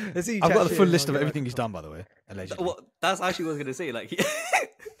chat shit. Let's see you I've chat got the shit full and list I'll of get everything back he's to done, by the way. Allegedly. Well, that's actually what I was going to say. Like,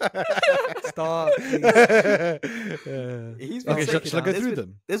 Stop. Please. he's Okay, shall I go through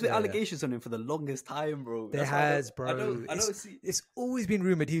them? There's been Yeah. allegations on him for the longest time, bro. There That's why I don't- has, bro. I know. It's- It's always been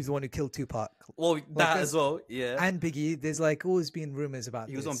rumored he was the one who killed Tupac Well, that there's- as well. Yeah. and Biggie. There's like always been rumors about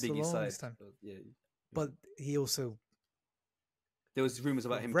He was on this for the Biggie's longest side. time. Yeah. But he also There was rumors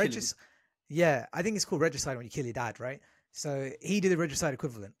about him regis. Yeah, I think it's called regicide when you kill your dad, right? So he did the regicide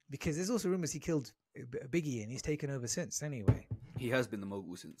equivalent because there's also rumors he killed Biggie and he's taken over since. Anyway, killing. He has been the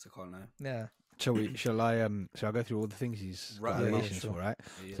mogul since I can't lie. yeah. Shall I go through all the things he's got Rattle them off, allegations sure. for, right?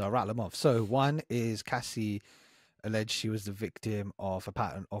 Yeah. So I'll rattle them off. So one is Cassie alleged she was the victim of a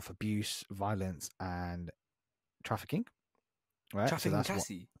pattern of abuse, violence, and trafficking. Right? Trafficking so that's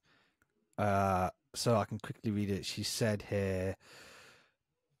Cassie. so I can quickly read it. She said here,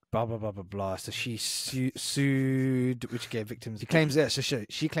 blah blah blah blah blah. So she sued, which gave victims. She claims that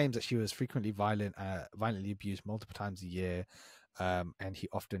she claims that she was frequently violently abused multiple times a year, and he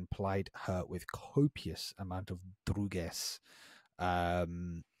often plied her with copious amount of drugs.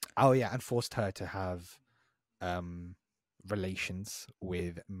 And forced her to have relations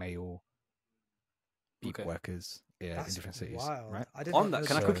with male peak Okay. workers in That's different cities. wild. Right? I did On not that, know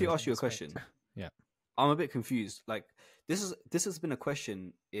can I that. quickly in ask you a respect. question? Yeah. I'm a bit confused. Like this has been a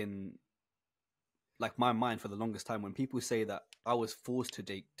question in like my mind for the longest time when people say that I was forced to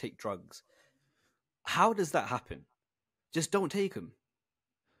take drugs. How does that happen? Just don't take them.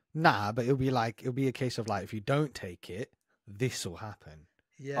 Nah, but it'll be a case of like, if you don't take it, this will happen.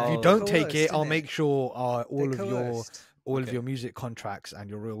 Yeah, If Oh. you don't take it, coerced, I'll innit? make sure They're all of coerced. Okay. your music contracts and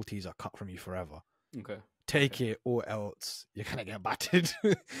your royalties are cut from you forever. Okay. Take it, or else you're gonna get battered.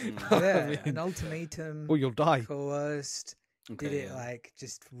 Mm. I Yeah, mean, an ultimatum, or you'll die. coerced. Okay. Did it yeah. like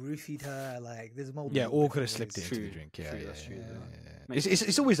just roofied her? Like there's multiple. Yeah, or could have different slipped it ways. into the True, drink. Yeah, true, yeah, that's true, yeah, yeah. yeah. Makes It's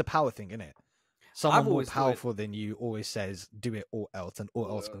sense. always a power thing, isn't it? Someone more always thought- powerful than you always says, "Do it or else," and or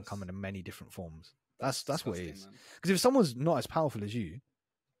else can come in many different forms. That's what it disgusting, is. man. Because if someone's not as powerful as you,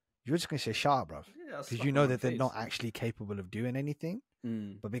 you're just gonna say, "Shut up, bruv," Yeah, that's because you slap know in my that they're face. not actually capable of doing anything.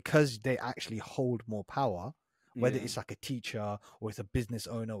 Mm, But because they actually hold more power, whether yeah. it's like a teacher or it's a business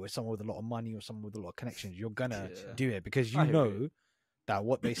owner or it's someone with a lot of money or someone with a lot of connections, you're gonna Yeah. do it because I you hear know you. that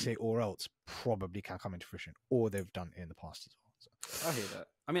what they say or else probably can come into fruition, or they've done it in the past as well. So. I hear that.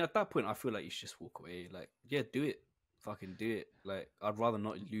 I mean, at that point, I feel like you should just walk away. Like, yeah, do it. Fucking do it. Like, I'd rather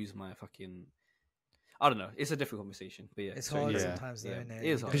not lose my fucking. I don't know. It's a different conversation, but yeah, It's so hard yeah. sometimes, though, Yeah. innit? It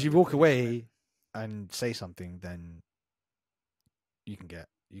is hard. Because you walk away and say something, then you can get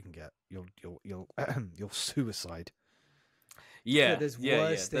you'll you'll suicide. yeah, there's yeah,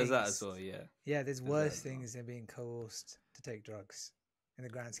 worse There's that things. as well. Yeah, Yeah, there's that worse as well. things than being coerced to take drugs in the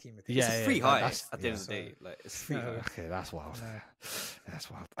grand scheme of things. Yeah, it's a yeah, free that- high that's- at the end yeah. of the day. Like, it's free No. high. Okay, that's wild. No, That's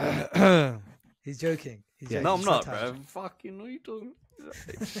wild. he's joking. He's Yeah. joking. No, I'm He's not, satire. bro. Fucking, what are you talking?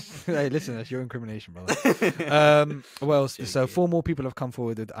 Hey, listen, that's your incrimination, brother. Well, so Joking. 4 more people have come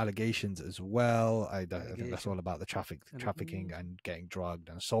forward with allegations as well. I think that's all about the trafficking and getting drugged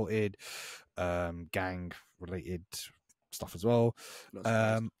and assaulted, gang related stuff as well. Not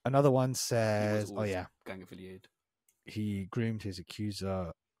surprised. Another one He was says, always gang affiliated. he groomed his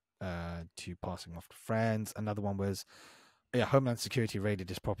accuser to passing off to friends. Another one was, Homeland Security raided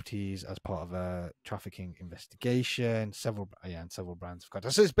his properties as part of a trafficking investigation. Several brands have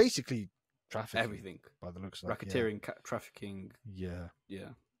got. So it's basically trafficking, Everything. by the looks of it. Racketeering, trafficking. Yeah. Yeah.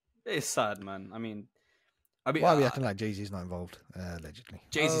 It's sad, man. I mean, Why are we acting like Jay-Z's not involved? Allegedly.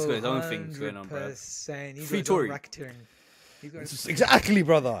 Jay-Z's got his own things going on, bro. 100%. He's Free got his own Tory. racketeering. He's got his- Exactly,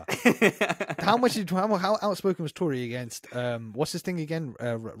 brother. How outspoken was Tory against what's his thing again?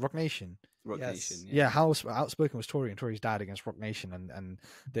 Rock Nation. Rock Yes. Nation. Yeah, how outspoken was Tory and Tory's dad against Rock Nation and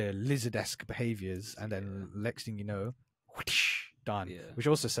their lizard-esque behaviors, and then next thing you know, whoosh, done. Yeah. Which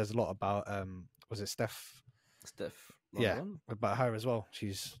also says a lot about was it Steph? Steph. Yeah, London? about her as well.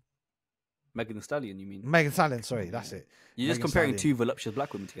 She's Megan Thee Stallion, you mean? Megan Stallion. Sorry, that's it. You're just Megan comparing Stallion. two voluptuous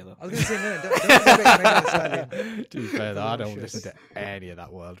black women together. I was gonna say no. Don't debate Megan Thee Stallion. To be fair, though, I don't Voluptuous. listen to any of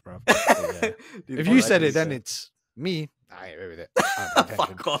that world, bro. But, yeah. Dude, If what you I said do it, then say. it's me. I ain't with it. I don't pay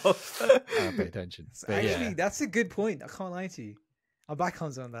attention. Fuck off. I don't pay attention. But Actually, yeah. that's a good point. I can't lie to you. I'm back on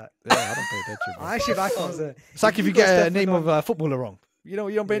that. Yeah, I don't pay attention. Bro. I'm actually back on that. It's like if you got get a Steph name on- of a footballer wrong. You know,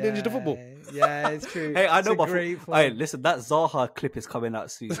 you don't pay attention to football. Yeah, it's true. Hey, I It's know a my great football. Hey, point. listen, that Zaha clip is coming out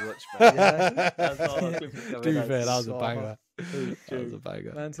soon. Watch, bro. Yeah. That Zaha clip is To coming be out fair, that was a Zaha. banger. That was a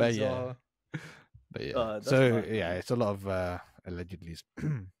banger. Man to But yeah, Zaha. but yeah. That's So mad. yeah, it's a lot of allegedly.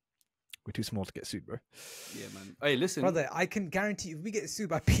 We're too small to get sued, bro. Yeah, man. Hey, listen. Brother, I can guarantee if we get sued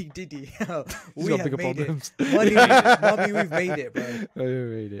by P Diddy, He's we got have bigger made problems. it. Mommy, we've made it, bro. Oh, you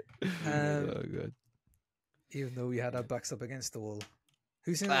made it. Um, Oh, good. Even though we had our backs up against the wall.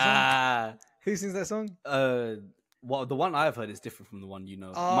 Who sings that song? Who sings that song? Well, the one I've heard is different from the one you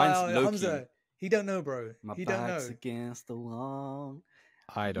know. Oh, Mine's Loki. Hamza. He don't know, bro. My He don't back's know. against the wall.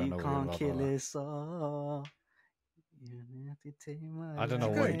 I don't You know what can't you're kill about. us all. You have to take my I don't know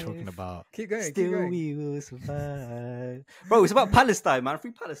Keep what going. you're talking about. Keep going. Still keep going. we will survive. Bro, it's about Palestine, man.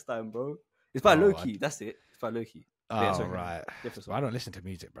 Free Palestine, bro. It's by Oh, Loki. That's it. It's by Loki. Oh, Yeah, sorry. right. Different Well, I don't listen to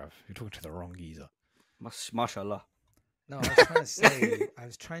music, bro. You're talking to the wrong geezer. Mashallah. No, I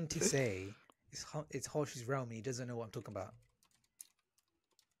was trying to say, it's Harshu's realm. He doesn't know what I'm talking about.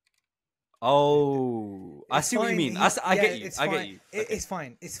 Oh, I It's see what you fine, mean. he- I yeah, get you. it's I get fine. you. It's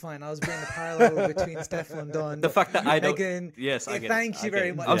fine. It's fine. I was bringing the parallel between Steph and Don. The fact that I don't. Megan. Yes, I get it. Thank I you get very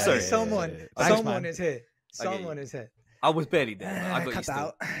it. much. I'm Yeah, sorry. yeah, Someone, yeah. Thanks, someone man. is here. I get Someone you. is here. I was barely there. But I got you Cut still.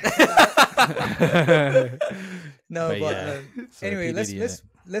 out. No, but yeah. So anyway, P. Diddy,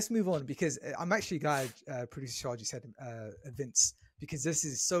 let's move on because I'm actually glad producer Chargy said Vince because this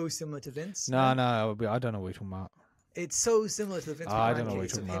is so similar to Vince. No, I don't know what you're talking about. It's so similar to the Vince I McMahon don't know what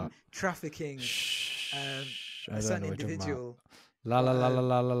case you're of talking him about. trafficking Shh. a I don't certain know what you're talking about. individual. La la la la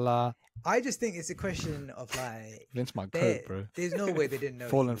la la la. I just think it's a question of like Vince my there- coat, bro. there's no way they didn't know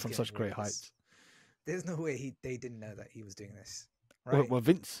he Fallen was from getting such great awards. heights. There's no way they didn't know that he was doing this, right? Well,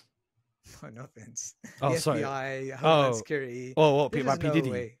 Vince. No, not Vince. Oh, the sorry. FBI, Homeland Oh. Security. Oh, what? There's About just P. no Diddy?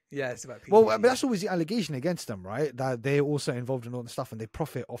 way. Yeah, it's about P. Well, Diddy. but that's always the allegation against them, right? That they're also involved in all the stuff and they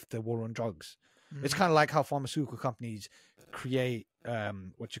profit off the war on drugs. It's Mhm. kind of like how pharmaceutical companies create,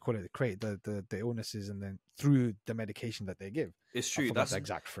 create the illnesses and then through the medication that they give. It's I true. forgot That's the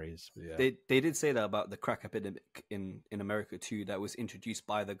exact phrase. But yeah. they did say that about the crack epidemic in America too. That was introduced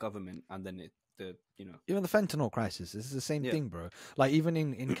by the government, and then Even the fentanyl crisis, this is the same Yeah. thing, bro. Like even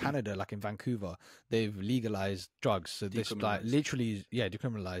in Canada, like in Vancouver, they've legalized drugs. So this like Decriminalised. literally,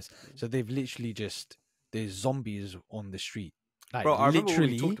 decriminalized. So they've literally just there's zombies on the street. Like bro, I remember when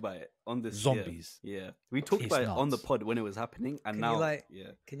literally we talked about it on this zombies. Yeah, we talked It's about it on the nuts. pod when it was happening, and Can now you like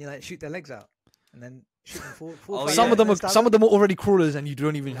yeah. Can you like shoot their legs out and then shoot them forward? Oh, Some yeah. of them are already crawlers, and you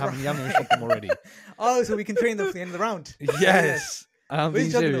don't even have any ammo shot them already. Oh, so we can train them for the end of the round. Yes, I'm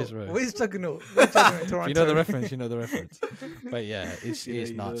being Where's serious, Juggernaut? bro. Where's Juggernaut? Where's Juggernaut in Toronto? If you know the reference, you know the reference. But yeah, it's Yeah,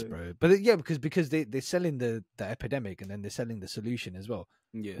 you nuts, know. bro. But yeah, because they're selling the epidemic and then they're selling the solution as well.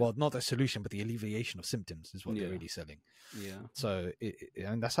 Yeah, Well, not the solution, but the alleviation of symptoms is what Yeah. they're really selling. yeah. So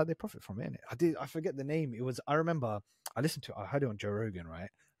and that's how they profit from it. Innit? I forget the name. I remember I heard it on Joe Rogan, right?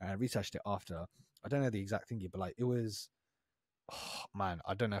 And I researched it after. I don't know the exact thingy, but like it was, oh, man,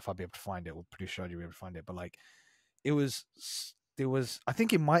 I don't know if I'll be able to find it or producer you'll be able to find it, but like there was I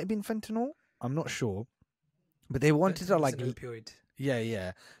think it might have been fentanyl. I'm not sure, but they wanted to like opioid.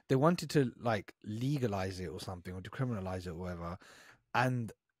 yeah. They wanted to like legalize it or something or decriminalize it or whatever.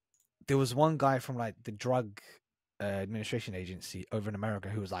 And there was one guy from like the drug administration agency over in America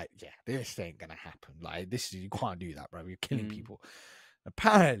who was like, yeah, this ain't gonna happen. Like you can't do that, bro. You're killing people.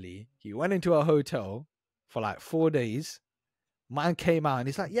 Apparently, he went into a hotel for like 4 days. Man came out and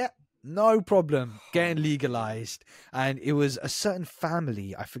he's like, yeah, no problem, getting legalized. And it was a certain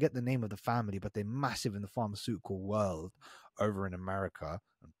family. I forget the name of the family, but they're massive in the pharmaceutical world over in America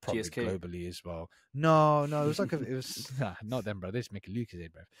and probably GSK. globally as well. No, it was like not them, bro. They just make a Lucas,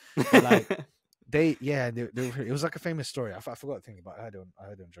 bro. But like it was like a famous story. I forgot to think about it. I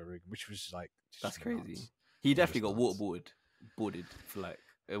heard it on Joe Rogan, which was like That's just crazy. nuts. He definitely got nuts. boarded for like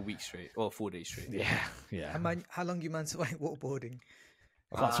a week straight or 4 days straight. Yeah. How long you man survive waterboarding?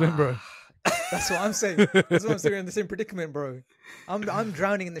 I can't swim, bro. That's what I'm saying. That's what I'm saying. In the same predicament, bro. I'm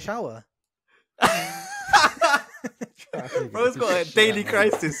drowning in the shower. Bro's got a daily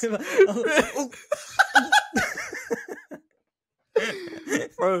crisis.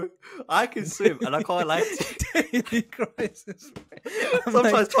 Bro, I can swim and I can't lie to you. Daily crisis.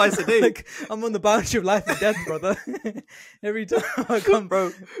 Sometimes twice a day. Like, I'm on the boundary of life and death, brother. Every time I come,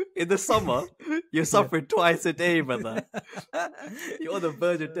 Bro, in the summer, you're suffering twice a day, brother. You're on the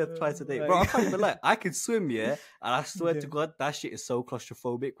verge of death twice a day. Bro, I can't even lie. I can swim, yeah? And I swear to God, that shit is so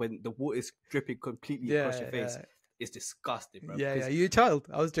claustrophobic when the water is dripping completely across your face. It's disgusting, bro. Yeah, you're a child.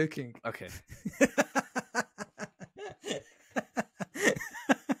 I was joking. Okay.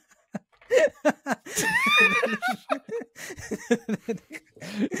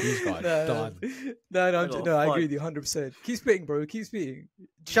 These guys done. No, I agree with you 100%. Keep spitting, bro. Keep spitting.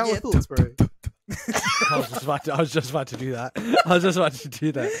 Shout out thoughts, bro. I was just about to do that.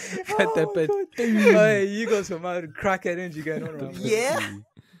 Get that bed. Hey, you got some crackhead energy going on around. Yeah.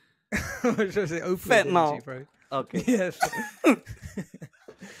 I was trying to say Fentanyl. energy, bro. Okay. Yes.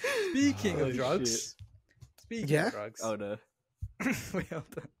 Speaking of drugs. Shit. Speaking of drugs. Oh, no. Wait, hold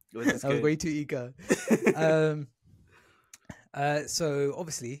on. Was I was way too eager. So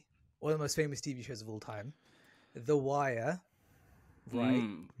obviously, one of the most famous TV shows of all time, The Wire, right?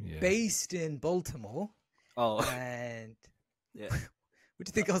 Based in Baltimore. Oh, And yeah. what do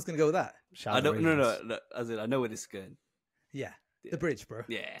you think I was gonna go with that? I don't. No. As in, I know where this is going. Yeah, the bridge, bro.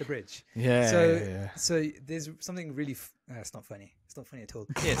 Yeah. The bridge. Yeah. So there's something really. It's not funny. It's not funny at all.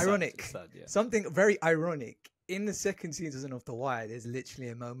 Yeah, it's Ironic. sad, yeah. Something very ironic. In the second season of The Wire, there's literally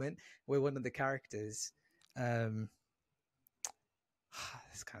a moment where one of the characters, it's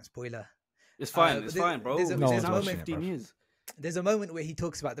kind of spoiler. It's fine. It's fine, bro. There's a moment. 15 years. There's a moment where he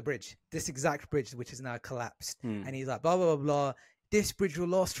talks about the bridge, this exact bridge, which is now collapsed, Hmm. and he's like, blah blah blah blah. This bridge will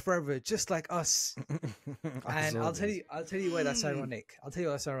last forever, just like us. And I'll tell you why that's ironic.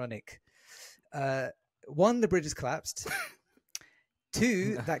 One, the bridge is collapsed.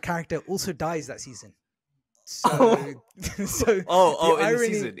 Two, that character also dies that season. So, In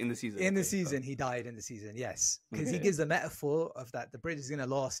the season, he died in the season, yes, because he gives the metaphor of that the bridge is gonna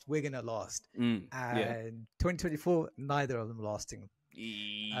last, we're gonna last, and 2024, neither of them lasting.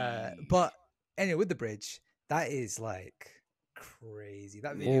 But anyway, with the bridge, that is like crazy.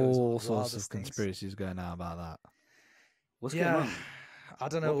 That video is all sorts of conspiracies going out about that. What's going on? I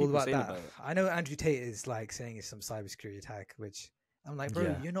don't know What all people about saying that. about it? I know Andrew Tate is like saying it's some cybersecurity attack, which I'm like, bro,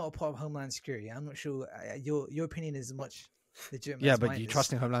 Yeah. you're not a part of Homeland Security. I'm not sure your opinion is as much legitimate. Yeah, as but mine you is.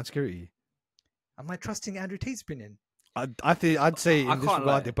 trusting Homeland Security? Am I trusting Andrew Tate's opinion? I'd say I in this can't regard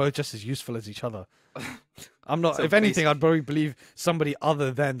lie. they're both just as useful as each other. I'm not. So if anything, I'd probably believe somebody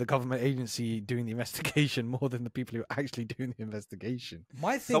other than the government agency doing the investigation more than the people who are actually doing the investigation.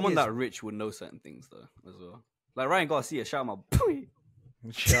 My thing Someone is, that rich would know certain things though, as well. Like Ryan Garcia, shout out my.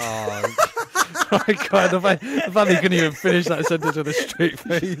 Charge. Oh my God, the fact that he couldn't even finish that sentence with a straight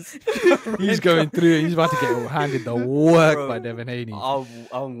face. He's going through it. He's about to get handed the work Bro, by Devin Haney.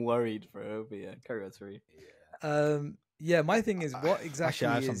 I'm worried, bro. But yeah, carry on, sorry. yeah, my thing is, what exactly Actually,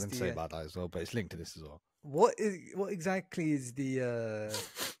 I have is something to say the about that as well, but it's linked to this as well. what exactly is the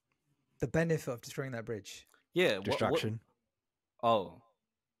benefit of destroying that bridge? Yeah, Distraction. Oh,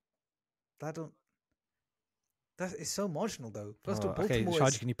 That is so marginal though. First of all, okay, Baltimore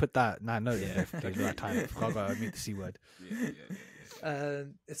Charge, is, can you put that note in there, please, that time? I've got to meet the C word.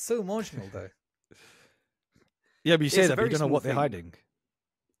 it's so marginal though. Yeah, but you say It's a that, but you very don't know small what they're thing. hiding.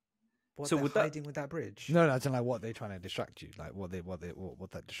 What So they're would that- hiding with that bridge? No, I don't like what they're trying to distract you, like what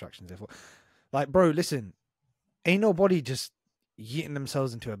that distraction's there for. Like, bro, listen, ain't nobody just yeeting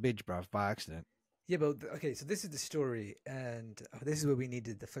themselves into a bridge, bruv, by accident. Yeah, but okay, so this is the story, and this is where we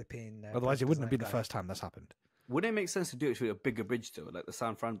needed the flipping. Otherwise, it wouldn't have been the guy. first time that's happened. would it make sense to do it with a bigger bridge though, like the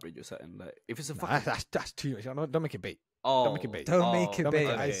San Fran Bridge or something? Like if it's a Nah, fucking that's too much. Don't make it bait. oh, make it bait. Don't make it don't bait.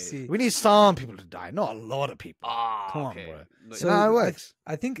 make it I bait. see. We need some people to die, not a lot of people. Ah, Come on, okay. bro. No, So Nah, how it works.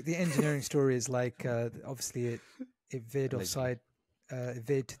 I think the engineering story is like obviously it veered offside, it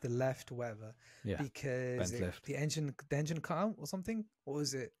veered to the left or whatever. Yeah, because bent left. the engine cut out or something. What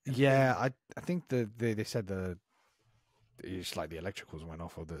was it? Yeah, I think they said it's like the electricals went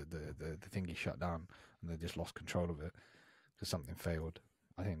off or the thingy shut down and they just lost control of it because something failed.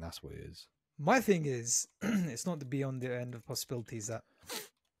 I think that's what it is. My thing is, it's not to be on the end of possibilities that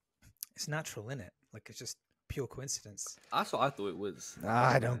it's natural, innit? Like it's just pure coincidence. that's what I thought it was.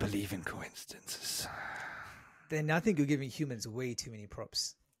 I don't believe in coincidences. Then I think you're giving humans way too many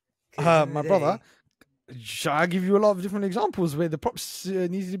props. 'Cause at the end of My the brother, day- shall I give you a lot of different examples where the props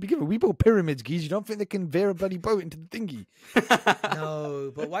needed to be given? We built pyramids, geez. You don't think they can veer a bloody boat into the thingy?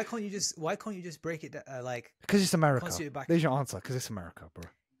 No, but why can't you just break it like? Because it's America. Consider it back- There's your answer. Because it's America, bro.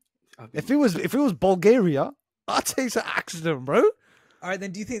 If it was Bulgaria, I'd say it's an accident, bro. All right,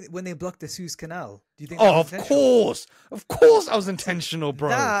 then do you think that when they blocked the Suez Canal, do you think? that Oh, was of intentional? course that was intentional, bro.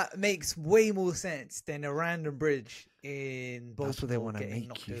 That makes way more sense than a random bridge in That's what they Baltimore want to getting make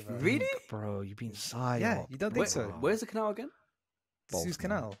knocked you over. think, Really? bro. You've been psyched. Yeah, you don't think so? Where's the canal again? Suez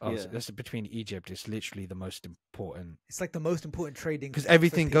Canal. Oh, Yeah. that's between Egypt. It's literally the most important It's like the most important trading because for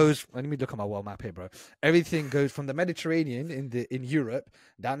everything people. goes. Let me look at my world map here, bro. Everything goes from the Mediterranean in Europe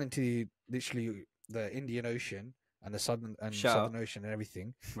down into literally the Indian Ocean and the Southern Ocean and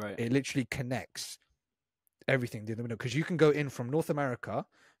everything. Right. It literally connects everything in the middle because you can go in from North America,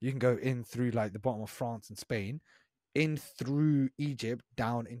 you can go in through like the bottom of France and Spain, in through Egypt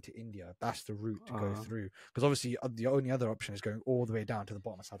down into India. That's the route to go through. Because obviously the only other option is going all the way down to the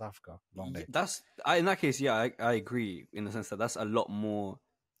bottom of South Africa. Long day. In that case, yeah, I agree in the sense that that's a lot more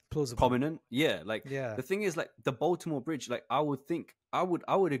plausible. prominent. Yeah, like Yeah. the thing is, like the Baltimore Bridge, like I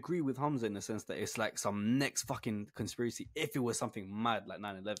would agree with Hamza in the sense that it's like some next fucking conspiracy if it was something mad like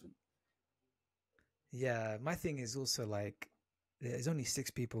 9/11. Yeah, my thing is also like there's only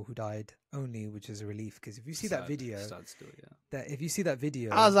 6 people who died only, which is a relief because if you see that video, sad still, yeah. if you see that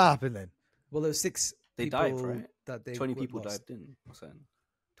video, How's that happen then? well, there were 6 They people died, right? that they 20 people lost. dived in. I'm saying.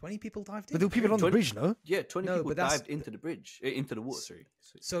 20 people dived in. But there were people on the 20 bridge, no? Yeah, 20 No, people but that's- dived into the bridge, into the water. Sorry.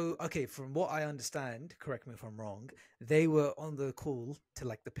 So okay, from what I understand, correct me if I'm wrong, they were on the call to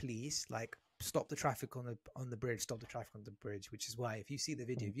like the police, like stop the traffic on the bridge, stop the traffic on the bridge. Which is why if you see the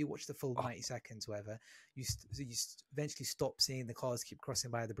video, if you watch the full 90 seconds, whatever, you eventually stop seeing the cars keep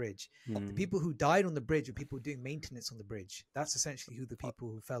crossing by the bridge. The people who died on the bridge were people doing maintenance on the bridge. That's essentially who the people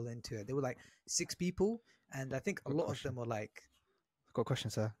who fell into it. They were like 6 people, and I think a lot of them were like. I've got a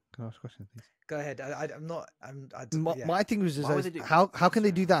question, sir. Can I ask a question, please? Go ahead. I'm not. Yeah. My thing was Why would is they do- how can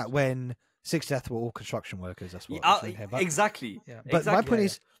they do that when 6 deaths were all construction workers? That's what I'm saying here. But, exactly. Yeah. but my point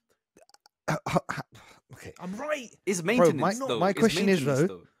is, okay, I'm right. It's maintenance, my though. my It's question is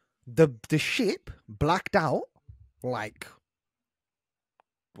maintenance, though, the ship blacked out like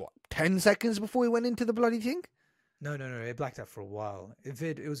what 10 seconds before we went into the bloody thing. No. It blacked out for a while.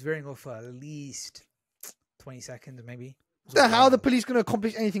 It was veering off for at least 20 seconds, maybe. It was a How are the while. police going to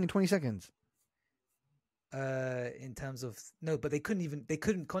accomplish anything in 20 seconds? In terms of no, but they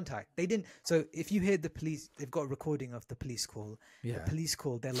couldn't contact. They didn't. So if you hear the police, they've got a recording of the police call. Yeah. The police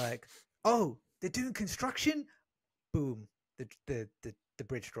call. They're like, "Oh, they're doing construction." Boom. The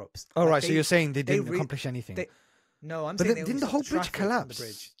bridge drops. All Like, right. So you're saying they didn't re- accomplish anything? No, I'm but saying then, they didn't only the whole stopped bridge traffic on the collapse?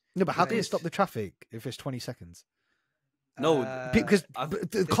 bridge. No, but how Yeah, can it you is. stop the traffic if it's 20 seconds? No, Because I've-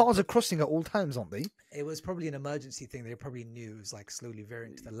 the cars are crossing at all times, aren't they? It was probably an emergency thing. They probably knew it was like slowly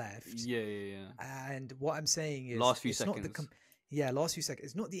veering to the left. Yeah. And what I'm saying is, Last few it's not the seconds. last few seconds.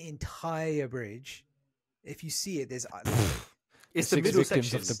 It's not the entire bridge. If you see it, there's It's The the 6 middle victims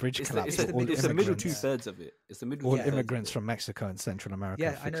section. of the bridge collapse are all It's the middle immigrants. 2/3 of it. It's the middle. All 2/3 of immigrants it. from Mexico and Central America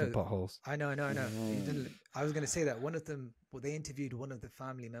Yeah, I fixing know. potholes. I know. You didn't- I was going to say that one of them. Well, they interviewed one of the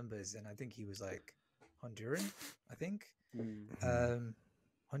family members, and I think he was like Honduran. I think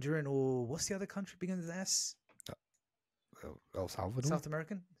Honduran or what's the other country begins with S? El Salvador. South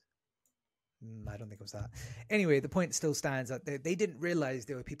American? I don't think it was that. Anyway, the point still stands that they didn't realize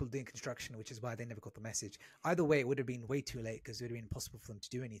there were people doing construction, which is why they never got the message. Either way, it would have been way too late because it would have been impossible for them to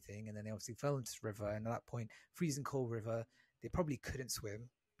do anything. And then they obviously fell into this river. And at that point, freezing cold river, they probably couldn't swim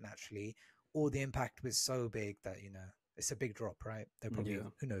naturally, or the impact was so big that, it's a big drop, right? They're probably,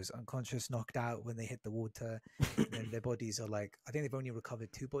 who knows, unconscious, knocked out when they hit the water. And then their bodies are like, I think they've only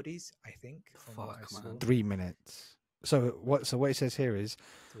recovered 2 bodies, I think. From what I saw. 3 minutes. So what it says here is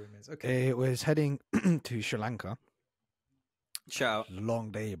 3 minutes. Okay. it was heading to Sri Lanka. Shout out.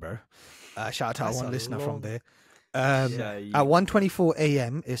 Long day, bro. Shout out to That's one a listener from long- there. Yeah, At 1:24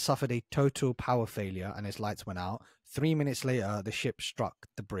 a.m., it suffered a total power failure and its lights went out. 3 minutes later, the ship struck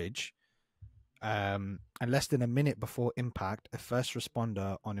the bridge. And less than a minute before impact, a first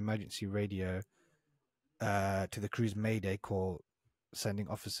responder on emergency radio to the crew's mayday call, sending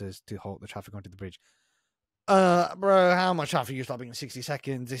officers to halt the traffic onto the bridge. Bro, how much traffic you stopping in 60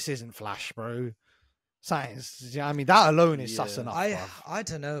 seconds? This isn't Flash, bro. Science. I mean, that alone is sus enough. I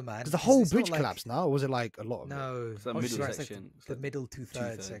don't know, man. Does the whole It's not bridge like- collapse now, or was it like a lot of it? No, It's that obviously middle it's like section. It's the like middle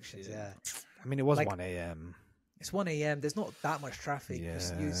two-thirds 2/3, sections. yeah. Yeah, I mean, it was Like- 1 a.m. it's 1 a.m. There's not that much traffic. You're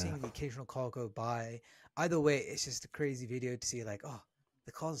Yeah. seeing the occasional car go by. Either way, it's just a crazy video to see. Like, oh,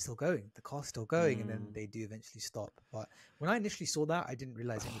 the car's still going. The car's still going, and then they do eventually stop. But when I initially saw that, I didn't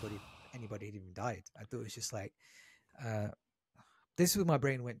realize anybody had even died. I thought it was just like, this is where my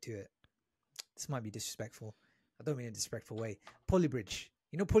brain went to it. This might be disrespectful. I don't mean in a disrespectful way. Polybridge.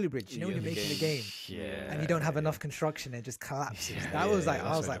 You know Polybridge? You know when you're making a game and you don't have enough construction and it just collapses. I was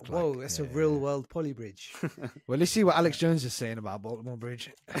like, whoa, that's a real world Polybridge. Well, let's see what Alex Jones is saying about Baltimore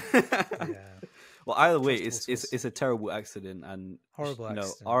Bridge. Yeah. Well, either way, Trustable it's source. it's a terrible accident, and Horrible you know,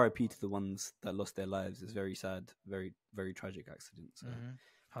 accident. R.I.P. to the ones that lost their lives. It's very sad, very very tragic accident. So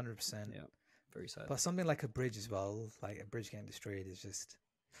 100%. yeah, very sad. But something like a bridge as well, like a bridge getting destroyed, is just,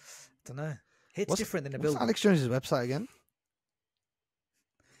 I don't know. It's What's- different than a What's building. Alex Jones's website again?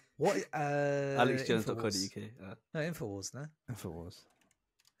 What? AlexJones.co.uk. No, Infowars, no? Infowars.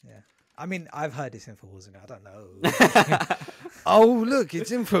 I mean, I've heard it's Infowars, and I don't know. Oh, look,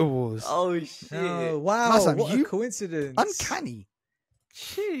 it's Infowars. Oh shit! Oh, wow, Masam, what you- a coincidence. Uncanny.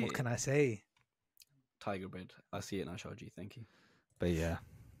 Shit. What can I say? Tiger bread. I see it now, Shaji. Thank you. But yeah.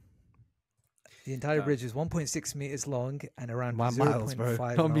 The entire Damn. bridge is 1.6 meters long and around Miles, 0.5 bro.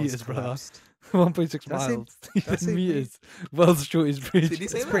 miles Not meters, brother. collapsed. 1.6 Did I say- miles. did I say meters. World's shortest bridge. Did he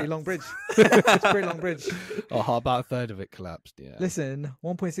say It's a that? pretty long bridge. It's a pretty long bridge. Oh, how about a third of it collapsed? Yeah. Listen,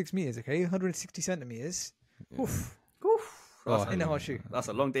 1.6 meters, okay? 160 centimeters. Yeah. Oof. Oh, in a horseshoe. That's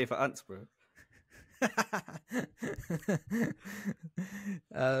a long day for ants, bro.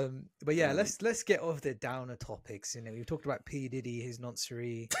 But yeah, let's get off the downer topics. You know, we've talked about P Diddy, his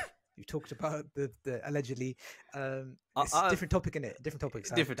noncery. You talked about the allegedly. It's a different topic in it. Different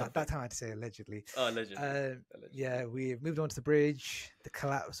topics. Different That topic. time I had to say allegedly. Oh, allegedly. Yeah, we've moved on to the bridge, the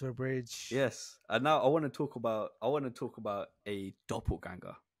collapse of a bridge. Yes, and now I want to talk about a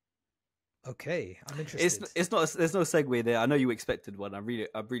doppelganger. Okay, I'm interested. It's not. There's no segue there. I know you expected one. I'm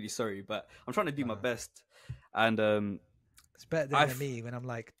really sorry, but I'm trying to do my best. And It's better than I've- me when I'm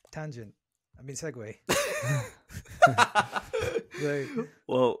like tangent. I mean segue. So,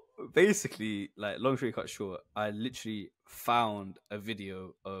 well, basically, like long story cut short, I literally found a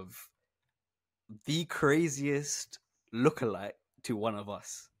video of the craziest lookalike to one of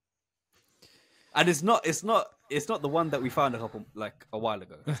us, and it's not the one that we found a while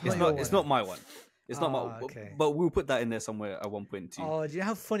ago. It's not my one. It's not my. okay. But we'll put that in there somewhere at one point too. oh, do you know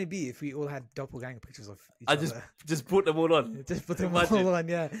how funny it'd be if we all had doppelganger pictures of each I other? just put them all on. Just put them Imagine. all on,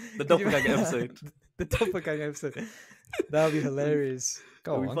 yeah. The Could you doppelganger imagine- episode. The doppelganger episode. That would be hilarious.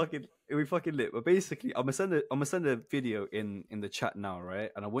 Go It'll on. be fucking lit. But basically, I'm gonna send a video in the chat now, right?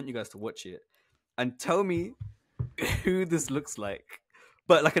 And I want you guys to watch it and tell me who this looks like,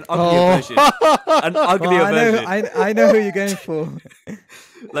 but like an uglier version, an uglier version. I know who you're going for.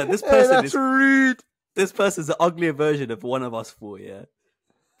 Like this Hey, person that's is rude. this person's an uglier version of one of us four, yeah.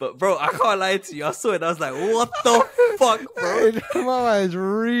 But bro, I can't lie to you. I saw it. And I was like, what the fuck, bro? Hey, my man is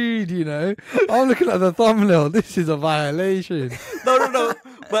rude, you know. I'm looking at the thumbnail. This is a violation. No.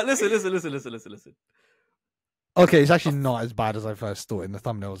 But listen. Okay, it's actually not as bad as I first thought, and the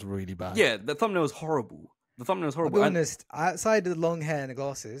thumbnail was really bad. Yeah, the thumbnail was horrible. I'll be honest, outside of the long hair and the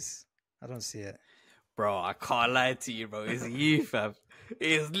glasses, I don't see it. Bro, I can't lie to you, bro. It's you, fam.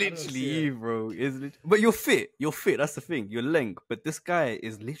 It's literally see you, bro. But you're fit. That's the thing. You're lank. But this guy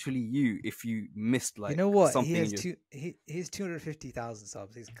is literally you. If you missed like, You know what? something, He has in your- he has 250,000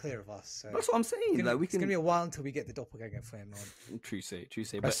 subs. He's clear of us. So That's what I'm saying. it's gonna, Like we it's gonna can. be a while until we get the doppelganger for him on. True say.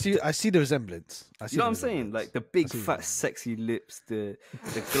 I But see the resemblance. you know what I'm saying? Like the big see the fat resemblance. sexy lips, the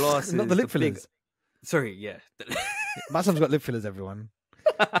glasses, Not the lip big- fillers. Sorry, yeah. Masam's got lip fillers, everyone.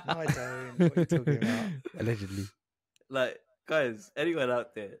 No, I don't. What are you talking about? Allegedly. Like guys, anyone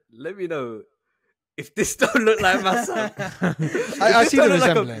out there, let me know if this don't look like Masam. I see the don't look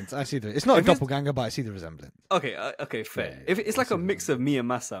like a- resemblance. I see the. It's not a If it's- doppelganger, but I see the resemblance. Okay, fair. Yeah, If it's I like see a what mix you of me and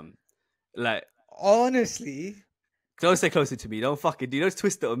Masam, like Honestly, don't stay closer to me. Don't fucking do. Don't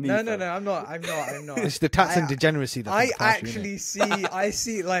twist it on me. no, fam. I'm not. It's the tats and I- degeneracy. That I comes past you, innit? actually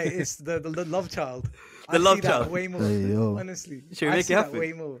see like it's the love child. The I love see that child. way more. Hey, yo. Honestly, Should we I make see it that happen?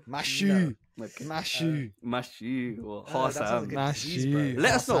 way more. Mashu, Okay. Mashu, Mashu or that sounds Harsam. like a disease, bro. Mashu.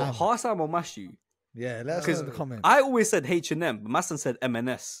 Let us know Harsam. Harsam or Mashu. Yeah, let us know in the comments. I always said H&M, but Masam said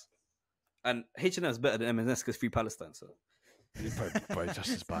M&S, and H&M is better than M&S because free Palestine. So Probably just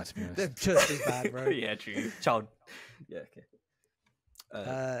as bad, to be honest. They're just as bad, bro. yeah, true. Child. Yeah.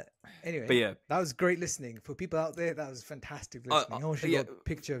 Okay. Anyway, But yeah, that was great listening. For people out there, that was fantastic listening. I want you got a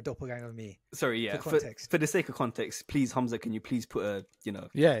picture of doppelganger of me. sorry. Yeah. For context. For the sake of context, please, Hamza, can you please put a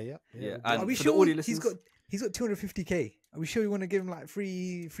Yeah. yeah. Are And we for the sure audio he's listeners, got 250k? Are we sure we want to give him like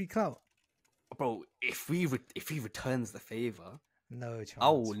free clout? bro, if he returns the favor, No chance. I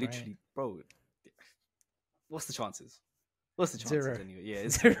will right? literally, bro. What's the chances? What's the chances Zero. anyway? Yeah,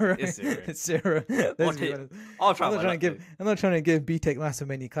 it's Zero. It's zero. It's zero. Let's I'll be take- honest. I'll try I'm my not trying luck, to give. I'm not trying to give B-Tech Massive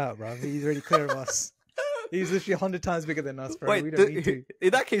any clout, bro. He's already clear of us. He's literally 100 times bigger than us, bro. Wait, we don't need to.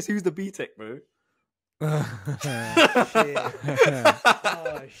 in that case, who's the B-Tech, bro? Shit.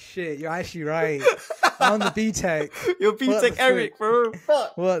 Oh shit! You're actually right. I'm the B-Tech. You're What B-Tech the Eric, bro.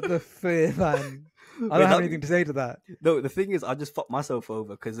 Fuck. What the fuck, man? I Wait, don't have that- anything to say to that. No, the thing is, I just fucked myself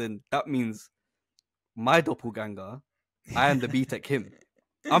over because then that means my doppelganger, I am the B-Tech him.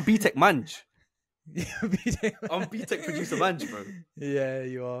 I'm B-Tech Manj. I'm B-Tech producer Manj, bro. Yeah,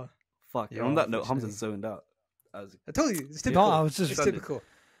 you are. Fuck. Yeah, On that note, Hamza's unfortunately. zoned out. I told you, it's typical. No, I was just it's typical.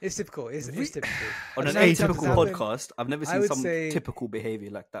 It's typical. It's typical. On an How many times atypical has it happened? podcast, I've never I seen would some say- typical behavior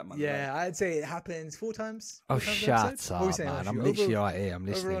like that, man. Yeah, I'd say it happens 4 times. Oh, 4 times an shut episode? What are we up, saying, man! Harshu? I'm Over- literally right here. I'm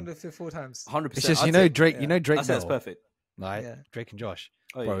Over listening. under 4 times. 100%. It's just I'd you know say- Drake. yeah. You know Drake. I say that's Bell, perfect. right? Yeah. Drake and Josh,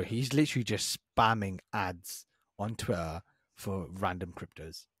 Oh, bro. yeah. He's literally just spamming ads on Twitter for random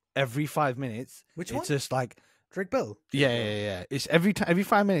cryptos every 5 minutes. Which it's one? just like Drake Bell. yeah. It's every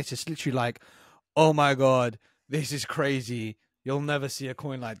 5 minutes. It's literally like, oh my god, this is crazy. You'll never see a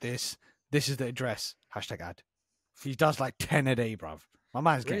coin like this. This is the address. #ad. He does like 10 a day, bruv. My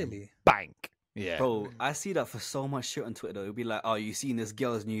man's getting Really? bank. Yeah. Bro, I see that for so much shit on Twitter. It'll be like, oh, you seen this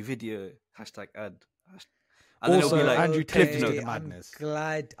girl's new video? #ad. And then it'll Also, be like, Andrew Tate is know, the madness.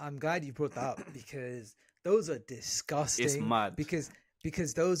 I'm glad you brought that up because those are disgusting. It's mad.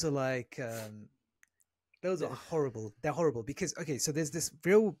 Because those are like those are horrible. They're horrible because okay, so there's this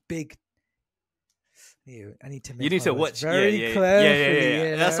real big. I need to. you need to watch. very Yeah. carefully.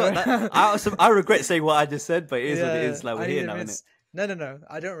 you That's know? what I regret saying what I just said, but it is what it Yeah, is. Like I we're need here to now, mince- innit? No.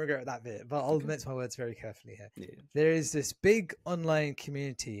 I don't regret that bit, but I'll Okay. mince my words very carefully here. Yeah. There is this big online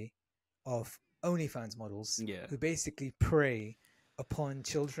community of OnlyFans models Yeah. who basically prey upon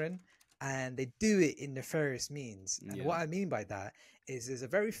children, and they do it in nefarious means. And Yeah. what I mean by that is, there's a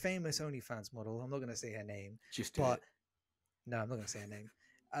very famous OnlyFans model. I'm not going to say her name, Just do but it. no, I'm not going to say her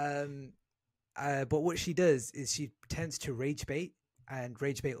name. But what she does is she pretends to rage bait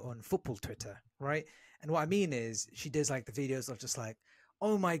on football Twitter, right? And what I mean is she does like the videos of just like,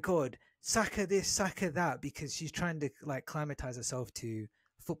 oh my god, Saka this, Saka that, because she's trying to like climatize herself to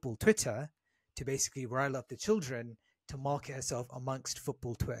football Twitter to basically rile up the children to market herself amongst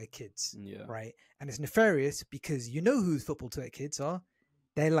football Twitter kids, Yeah. right? And it's nefarious because you know who football Twitter kids are.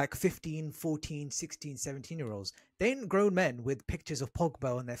 They're like 15, 14, 16, 17-year-olds. They ain't grown men with pictures of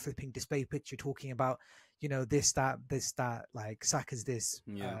Pogba on their flipping display picture talking about, you know, this, that, like Saka's this,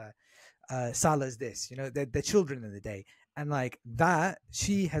 Yeah. Salah's this, you know, they're children in the day. And like that,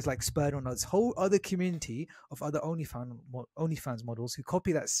 she has like spurred on this whole other community of other OnlyFans models who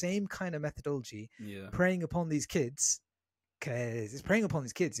copy that same kind of methodology, Yeah. preying upon these kids. Because it's preying upon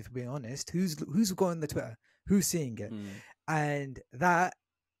these kids, if we're being honest. Who's going on the Twitter? Who's seeing it? Mm. And that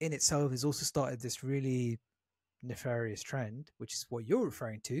in itself has also started this really nefarious trend, which is what you're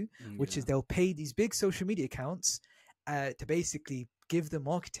referring to, which is they'll pay these big social media accounts to basically give them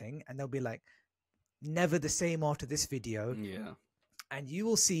marketing, and they'll be like, never the same after this video. Yeah. And you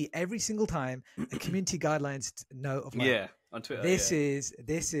will see every single time a community guidelines note of like, Yeah. On Twitter. this yeah.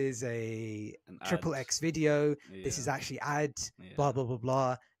 is a An triple ad. X video. This Yeah. is actually ad. Yeah. Blah blah blah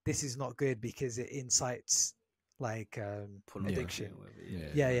blah. This is not good because it incites like Pornography addiction. or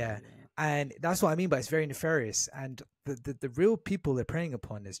whatever, Yeah. And that's what I mean by it's very nefarious. And the real people they're preying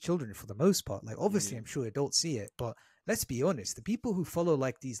upon is children for the most part. Like obviously, Yeah. I'm sure adults see it, but let's be honest. The people who follow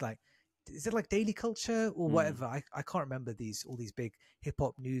like these like, is it like Daily Culture or whatever? I can't remember all these big hip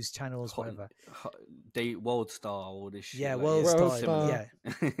hop news channels, whatever. World Star, all this shit. Yeah, like, World World Star.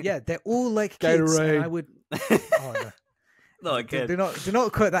 Star. Yeah, they're all like kids. And Gatorade. I would. Oh, no. No, again. Do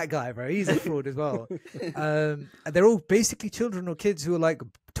not quote that guy, bro. He's a fraud as well. And they're all basically children or kids who are like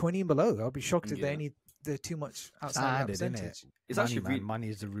 20 and below. I'll be shocked if Yeah. they're too much outside that Standard, innit? percentage. It's money, actually man. really, Money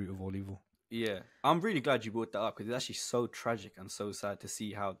is the root of all evil. yeah. I'm really glad you brought that up because it's actually so tragic and so sad to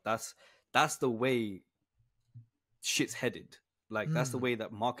see how that's the way shit's headed. Like that's the way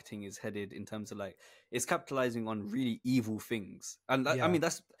that marketing is headed in terms of like it's capitalizing on really evil things. And that, Yeah. I mean,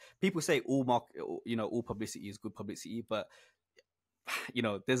 that's people say all all publicity is good publicity, but you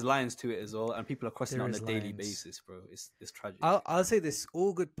know, there's lines to it as well, and people are crossing There it on a is daily lines. basis, bro. It's tragic. I'll say this: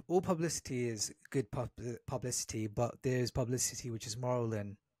 all publicity is good publicity, but there's publicity which is moral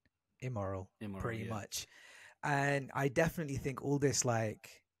and immoral, pretty yeah. much. And I definitely think all this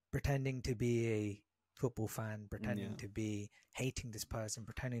like pretending to be a football fan, pretending to be hating this person,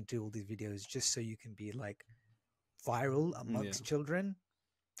 pretending to do all these videos just so you can be like viral amongst children.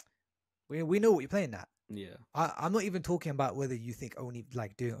 We know what you're playing at. Yeah. I'm not even talking about whether you think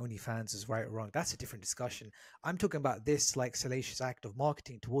doing OnlyFans is right or wrong. That's a different discussion. I'm talking about this like salacious act of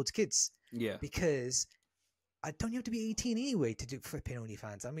marketing towards kids. Yeah. Because I don't have to be 18 anyway to do flipping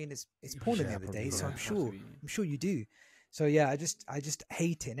OnlyFans. I mean, it's porn at the end of the day, so I'm sure you do. So yeah, I just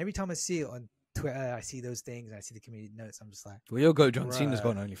hate it. And every time I see it on Twitter, I see those things, and I see the community notes. I'm just like, Well, your goat John Cena's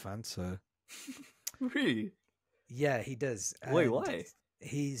Bruh. got an OnlyFans, so Really? yeah, he does. Wait, And why?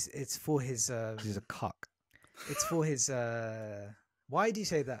 It's for his 'cause he's a cuck. it's for his why do you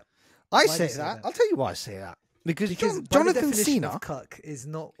say that? I Why do say you say that. that? I'll tell you why I say that. Because by the Jonathan definition Cena, of cuck is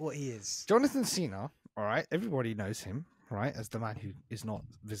not what he is. Jonathan Cena, all right, everybody knows him, right, as the man who is not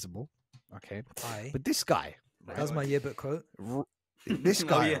visible, okay. Aye. But this guy, That was my yearbook quote. this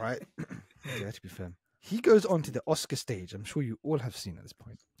guy, yeah. right? Yeah, to be fair, he goes onto the Oscar stage. I'm sure you all have seen at this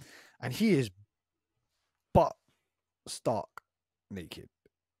point, and he is butt stark naked,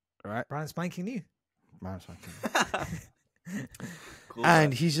 right? Brand spanking new. Man, it's fucking- Cool, and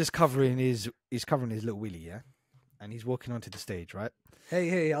man. he's just covering his little willy, yeah, and he's walking onto the stage, right?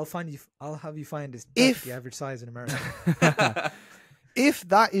 Hey, I'll have you find this If- the average size in America. If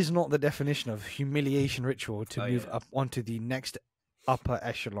that is not the definition of humiliation ritual to Oh, move yeah. up onto the next upper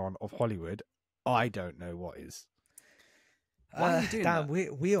echelon of Hollywood, I don't know what is. Why are you doing damn,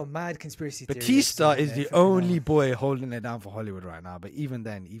 that? we are mad conspiracy theorists. Batista is Yeah, the fucking hell. only boy holding it down for Hollywood right now, but even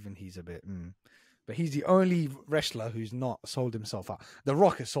then, he's a bit. But he's the only wrestler who's not sold himself out. The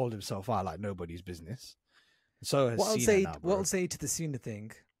Rock has sold himself out like nobody's business. So has What I'll Cena say, now, what bro. I'll say to the Cena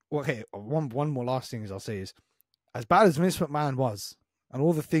thing. Okay, one more last thing I'll say is, as bad as Vince McMahon was, and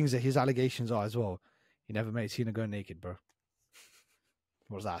all the things that his allegations are as well, he never made Cena go naked, bro.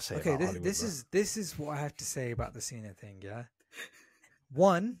 What does that say? Okay, about Hollywood, bro? this is what I have to say about the Cena thing. Yeah,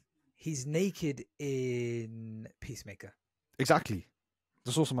 one, he's naked in Peacemaker, Exactly.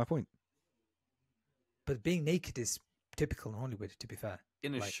 That's also my point. but being naked is typical in Hollywood. To be fair,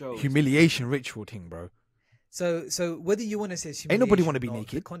 In a like, show. Humiliation ritual thing, bro. so whether you want to say it's Ain't nobody humiliation wanna or be not,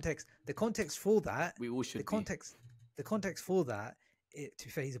 naked. The context for that, We all should the context for that. To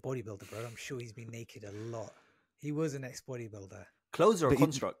be fair, he's a bodybuilder, bro. I'm sure he's been naked a lot. He was an ex-bodybuilder. be. Clothes are a But he-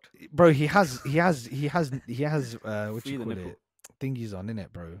 construct. Bro, he has what Free you the call nipple. it? Thingies on,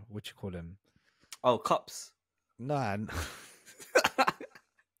 innit, bro? What you call them? Oh, cups. Nah.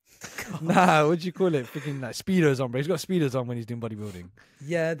 Nah, what do you call it? Freaking like speedos on, bro. He's got speedos on when he's doing bodybuilding.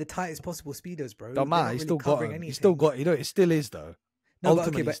 Yeah, the tightest possible speedos, bro. Don't They're matter. not He's really still got covering 'em. anything. He's still got. You know, it still is though. No, but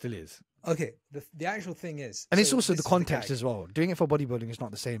Ultimately, okay, it still is. Okay, the actual thing is, And it's so also this the was context gag. as well. Doing it for bodybuilding is not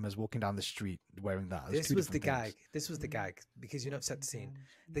the same as walking down the street wearing that. It's This two was the different gag. things. This was the gag because you don't set the scene.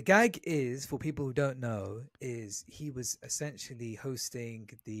 The gag is, for people who don't know, is he was essentially hosting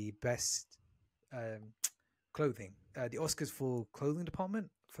the best clothing, the Oscars for clothing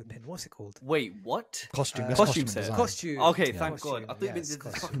department for Pin. What's it called? Wait, what? Costume. That's Costume costume set. design. Costume. Okay, Yeah. thank God. Costume, I thought you meant yes, this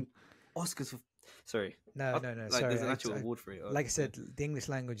costume. fucking Oscars for. Sorry. No. Like Sorry, there's an actual I- award for it. like I said, the English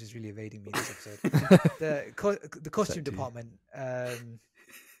language is really evading me this episode. the costume too. department. Yeah,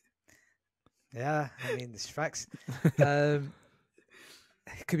 I mean, it's facts. It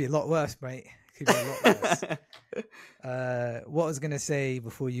could be a lot worse, mate. It could be a lot worse. What I was gonna say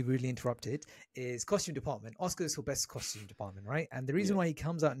before you rudely interrupted is costume department. Oscars for best costume department, right? And the reason why he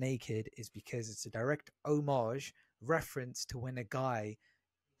comes out naked is because it's a direct homage reference to when a guy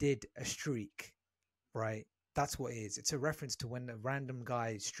did a streak, right? That's what it is. It's a reference to when a random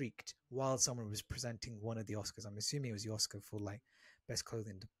guy streaked while someone was presenting one of the Oscars. I'm assuming it was the Oscar for like best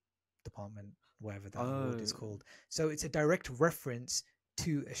clothing department, whatever that award is Oh. called. So it's a direct reference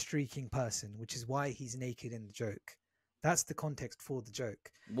to a streaking person, which is why he's naked in the joke. That's the context for the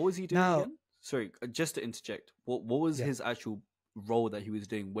joke. What was he doing Now- again? Sorry, just to interject. What was Yeah. his actual role that he was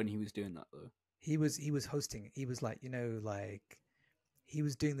doing when he was doing that though? He was hosting. He was like, like he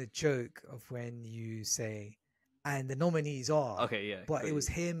was doing the joke of when you say, and the nominees are. Okay, yeah. But got it you. was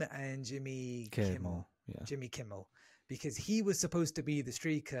him and Jimmy Kimmel. Yeah. Jimmy Kimmel, because he was supposed to be the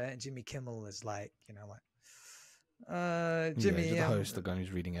streaker, and Jimmy Kimmel is like, Jimmy, Yeah, the host, the guy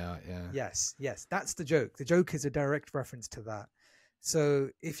who's reading out. Yeah. yes, that's the joke. The joke is a direct reference to that. So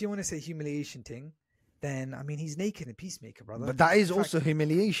if you want to say humiliation thing, then I mean he's naked in Peacemaker, brother. But that is In fact, also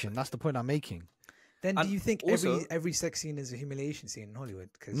humiliation. That's the point I'm making. Then And do you think also- every sex scene is a humiliation scene in Hollywood?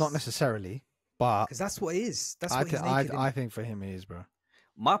 Cause, Not necessarily, but because that's what it is. That's I, what he's naked in. I think for him it is, bro.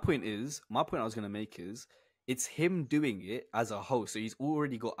 My point I was gonna make is it's him doing it as a host, so he's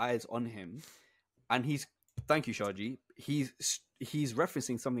already got eyes on him, and thank you, Shaji. He's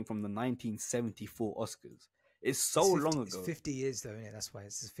referencing something from the 1974 Oscars. It's so long ago. It's 50 years though, isn't it? That's why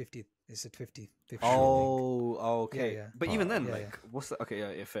it's 50. It's a 50. Oh, okay. yeah. But even then, Yeah, like, yeah. what's the? Okay,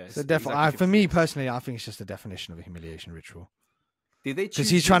 yeah, fair. So It's definitely, exactly for 50. me personally, I think it's just a definition of a humiliation ritual. Did they? Because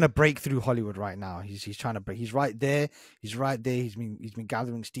he's trying to break through Hollywood right now. He's trying to break. He's right there. He's been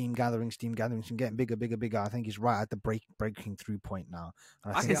gathering steam, getting bigger. I think he's right at the breaking through point now.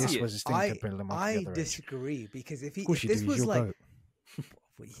 And I I think can this see it. was his thing to build him up I together. disagree because if Of course you this do. was He's your like goat.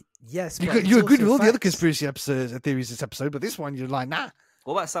 yes, You but got, it's you agreed also with all the other facts. conspiracy episodes, theories this episode, but this one you're like, nah.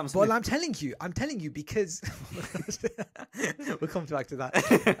 What about Sam Smith? Well, I'm telling you because we'll come back to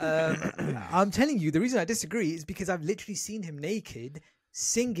that. I'm telling you the reason I disagree is because I've literally seen him naked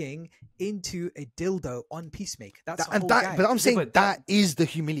singing into a dildo on Peacemaker. That's a whole but gag. I'm saying but that is the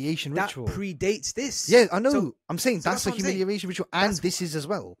humiliation that ritual. predates this. Yeah, I know. So- I'm saying so that's that's the what I'm saying. humiliation ritual, and That's this is as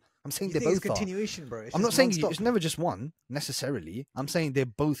well. I'm saying you they think it's both are. continuation, bro. It's I'm not just saying non-stop. it's never just one necessarily. I'm saying they're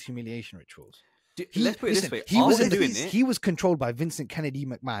both humiliation rituals. Let's put it Listen, this way. he was After doing it, he was controlled by Vincent Kennedy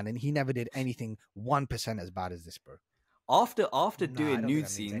McMahon, and he never did anything 1% as bad as this, bro. after Nah, I doing don't think nude that means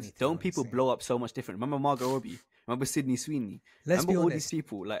scenes, anything, don't people honestly. blow up so much different? Remember Margot Robbie? Remember Sydney Sweeney? Let's be Remember all honest. these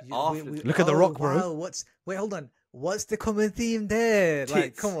people? Like You- after, Look at The Rock, bro. Wow, wait, hold on. What's the common theme there? Like,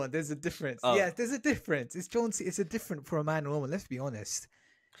 Tits. come on, there's a difference. Oh. Yeah, there's a difference. It's John. It's a different for a man and woman. Let's be honest.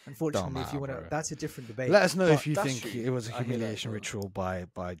 Unfortunately, if matter, you want to, bro. that's a different debate. Let us know But if you that's think true. it was a I hear that humiliation as well. ritual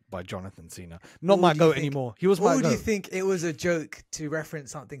by Jonathan Cena. Not Or my do you goat think- anymore. He was my Or do you goat. think it was a joke to reference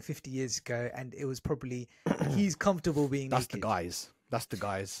something 50 years ago, and it was probably he's comfortable being That's the naked? guys. That's the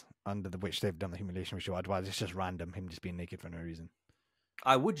guys under the which they've done the humiliation ritual. Otherwise, it's just random. Him just being naked for no reason.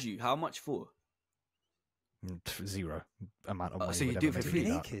 would you? How much for? Zero amount of Oh, money. so you would do ever it To for make be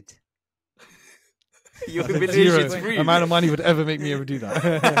me do that. naked. Your Zero humiliation's free. amount of money would ever make me ever do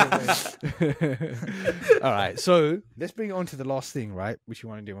that. All right, so let's bring it on to the last thing, right? Which you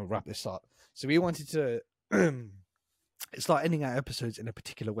want to do, and we'll wrap this up. So we wanted to start ending our episodes in a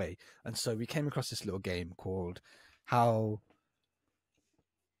particular way, and so we came across this little game called How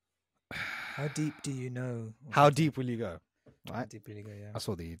deep do you know? How Deep Will You Go? How Right? deep will you go? Yeah. I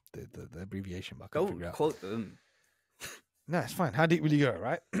saw the abbreviation, but I couldn't Don't figure it out. quote them. No, it's fine. How deep will you go?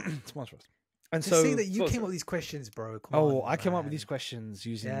 Right? Sponsor us. And Just so, say that you Sponsor. came up with these questions, bro. Come oh, on, I came up with man. these questions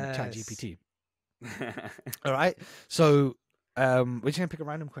using Yes. ChatGPT. All right. So we're just gonna pick a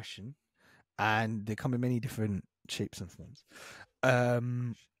random question, and they come in many different shapes and forms.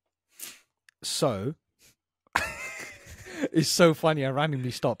 So it's so funny. I randomly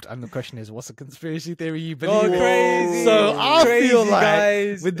stopped, and the question is, "What's a conspiracy theory you believe in?" crazy. So I Crazy, feel like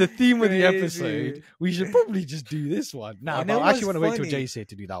guys. with the theme of the Crazy. episode, we should probably just do this one. Nah, You but know I actually what's want to wait till funny? Jay's here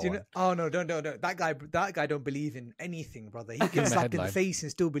to do that Do you one. know, oh no, don't. That guy don't believe in anything, brother. He him can a slap in the headline. face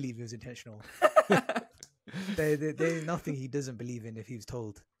and still believe it was intentional. There's nothing he doesn't believe in if he was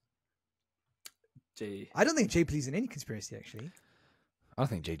told. Jay. I don't think Jay believes in any conspiracy, actually. I don't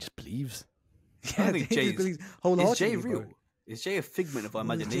think Jay just believes. I don't think Jay just Jay's- believes Is wholeheartedly, Jay bro. real? Is Jay a figment of our Ooh,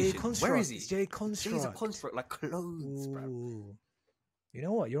 Jay a imagination? Where construct. is he? It's Jay a construct. Jay's a construct, like clothes, bro. Ooh. You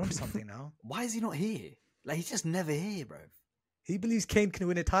know what? You're onto something now. Why is he not here? Like he's just never here, bro. He believes Kane can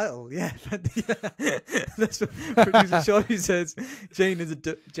win a title. Yeah, that's what producer Shawnee says. Jay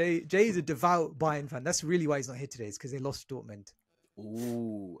is a devout Bayern fan. That's really why he's not here today. It's because they lost Dortmund.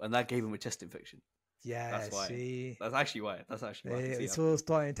 Ooh, and that gave him a chest infection. Yeah, That's why. see, That's actually why. That's actually why. I can see it's that. all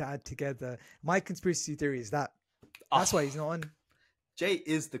starting to add together. My conspiracy theory is that that's Oh, why he's not on. Jay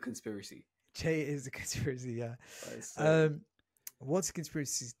is the conspiracy. Jay is the conspiracy. Yeah. That is so- What's a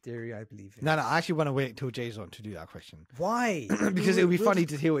conspiracy theory I believe in? No, I actually want to wait until Jay's on to do that question Why? because it'll be funny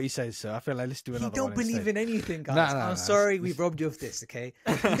to hear what he says. So I feel like let's do He another don't one believe instead. in anything, guys. No, no, I'm no, sorry it's- we've robbed you of this. Okay,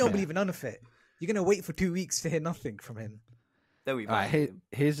 you don't believe in none of it. You're gonna wait for 2 weeks to hear nothing from him. There we All right, go.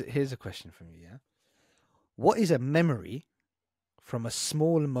 here's a question from you. Yeah, what is a memory from a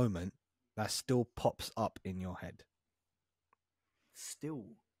small moment that still pops up in your head? Still.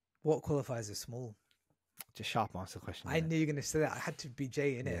 What qualifies as small? Just sharp answer question. I knew you were gonna say that. I had to be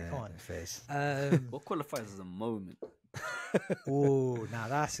Jay in it. Come on. face. What qualifies as a moment? Oh, now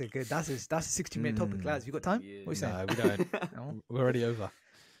that's a 60-minute topic, lads. You got time? Yeah. What you saying? No, we don't. No? We're already over.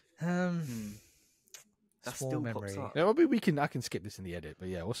 That Small still memory. pops up. Yeah, well, maybe I can skip this in the edit. But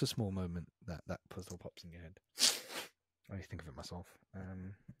yeah, what's a small moment that puzzle pops in your head? I need to think of it myself.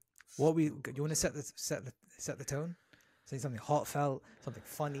 What you want to set the tone? Say something heartfelt, something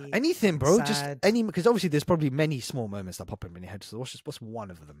funny. Anything, bro. sad. Just any, because obviously there's probably many small moments that pop up in your head. So what's one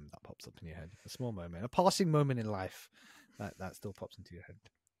of them that pops up in your head? A small moment, a passing moment in life that still pops into your head.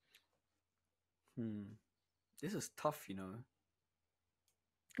 This is tough, you know.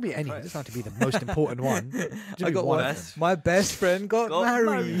 It could be any. It Right. doesn't have to be the most important one. Just I be got one one. of them. My best friend got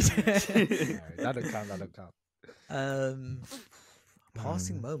married. No, that don't count. That don't count.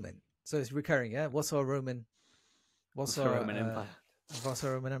 Passing moment. So it's recurring, yeah. What's our Roman? What's The our Roman Empire. What's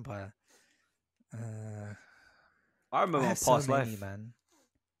our Roman Empire? I I remember my have so past many, life. man.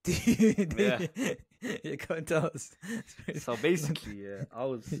 Yeah. You can't tell us. So basically, yeah, I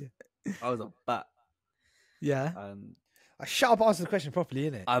was a bat, Yeah. and Shut up. Answer the question properly,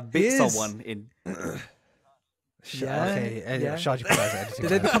 innit? I bit Yes. someone in. Yeah, Okay. yeah. Shut put that as editing. Did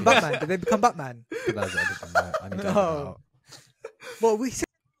they become Batman? Did they become Batman? Put that as editing. No, I need to edit that No. out. Well, we said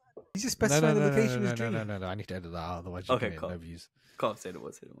you just specified the location was dream. no. I need to edit that out. Otherwise, you Okay, get cool. no views. Can't say the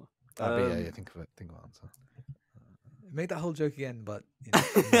word anymore. But yeah, think of it. Think of an answer. Make that whole joke again, but you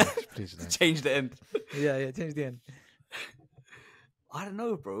know, Please don't. Change the end. yeah, change the end. I don't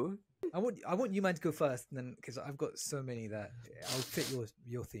know, bro. I want you man to go first, and then because I've got so many that I'll fit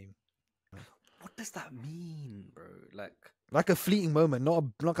your theme. What does that mean, bro? Like a fleeting moment, not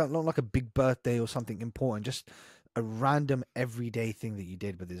like a big birthday or something important, just a random everyday thing that you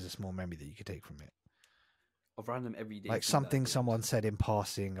did, but there's a small memory that you could take from it. A random everyday, Like thing something that I someone said in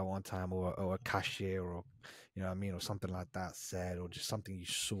passing at one time, or a cashier, or you know what I mean, or something like that said, or just something you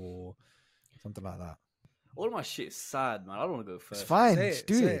saw, something like that. did. All my shit is sad, man. I don't want to go first. It's fine, Say just it,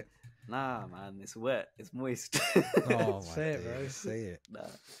 do say it. Nah, man. It's wet. It's moist. Oh my Say it, bro. days, say it. Nah,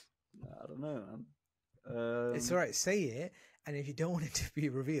 I don't know, man. It's all right. Say it, and if you don't want it to be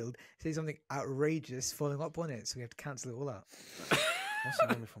revealed, say something outrageous following up on it, so we have to cancel it all out. What's the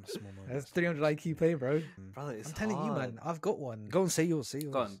memory from a small moment? That's 300 IQ play, bro. Brother, it's I'm telling you, hard. man. I've got one. Go and say yours. Say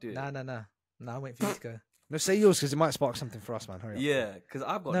yours. Go on, do it. Nah. I'm waiting for you to go. No, say yours because it might spark something for us, man. Hurry up. Yeah, because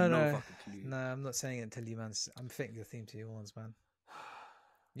I've got No, no no. fucking clue. No, I'm not saying it until you, man. I'm fitting your theme to your ones, man.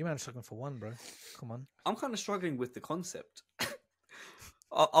 You man are struggling for one, bro. Come on. I'm kind of struggling with the concept.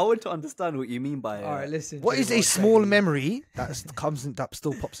 I want to understand what you mean by. All right, listen. What is a J-Rod, small Betty. memory that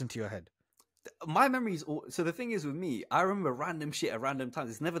still pops into your head? My memories. So the thing is with me, I remember random shit at random times.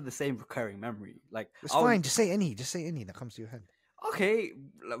 It's never the same recurring memory. Like It's fine. Just say any. Just say any that comes to your head. Okay,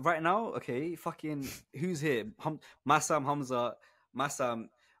 right now. Okay, fucking who's here? Masam, Hamza, Masam.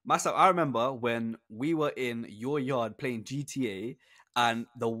 I remember when we were in your yard playing GTA, and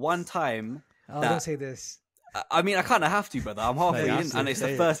the one time. Oh, that- don't say this. I mean, I kind of have to, brother. I'm halfway you have in, to. and it's Say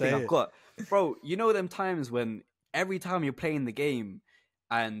the it, first say thing I've it. got. Bro, you know them times when every time you're playing the game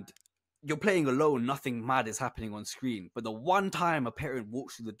and you're playing alone, nothing mad is happening on screen. But the one time a parent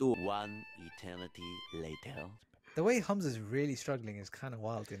walks through the door, One eternity later. The way Hamza's really struggling is kind of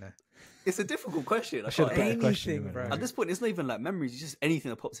wild, you know. it's a difficult question. I should can't have lie. put a question Anything, in bro. there. At this point, it's not even like memories; it's just anything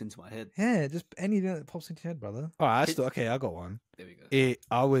that pops into my head. Yeah, just anything that pops into your head, brother. All right, okay, I got one. There we go.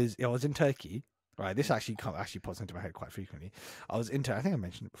 I was in Turkey. Right, this actually pops into my head quite frequently. I think I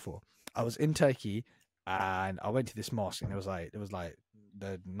mentioned it before. I was in Turkey and I went to this mosque, and it was like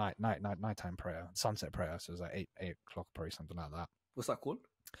the nighttime prayer, sunset prayer. So it was like 8 o'clock, probably something like that. What's that called?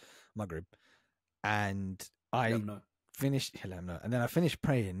 Maghrib. And I I don't know. finished, and then I finished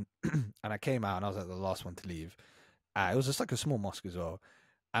praying, and I came out, and I was like the last one to leave. It was just like a small mosque as well.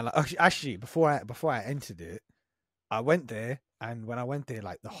 And like, actually, before I entered it, I went there, and when I went there,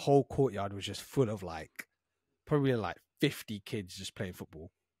 like the whole courtyard was just full of like probably like 50 kids just playing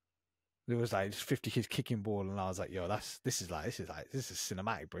football. There was like just 50 kids kicking ball, and I was like, "Yo, this is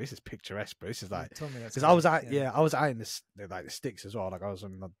cinematic, bro. This is picturesque, bro. This is like." Told me that's Because I was correct, out, I was out in the sticks as well. Like I was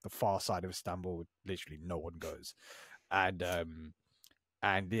on the far side of Istanbul, where literally no one goes, and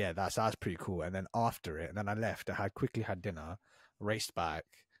yeah, that's pretty cool. And then after it, and then I left. I quickly had dinner, raced back,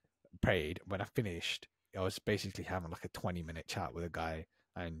 prayed. When I finished, I was basically having like a 20-minute chat with a guy,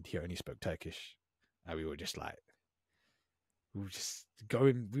 and he only spoke Turkish, and we were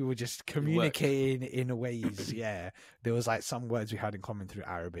just communicating in ways. Yeah, there was like some words we had in common through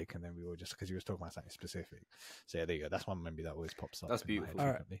Arabic, and then we were just, because he was talking about something specific. So yeah, there you go. That's one memory that always pops up. That's in my beautiful. head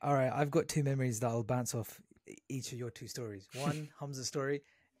All right, frequently. all right. I've got two memories that I'll bounce off each of your two stories. One, Hamza's story.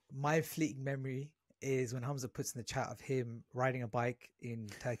 My fleeting memory is when Hamza puts in the chat of him riding a bike in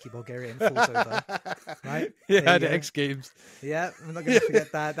Turkey, Bulgaria, and falls over. Right? Yeah, There you the go. X Games. Yeah, I'm not gonna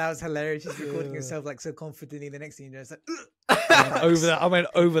forget that. That was hilarious. She's recording herself like so confidently. The next thing you know, it's like, "Ugh." I went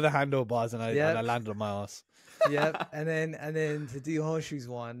over the handlebars, and Yeah. and I landed on my ass. Yep. And then to do Harshu's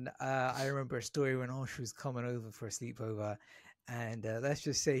one, I remember a story when Harshu was coming over for a sleepover, and let's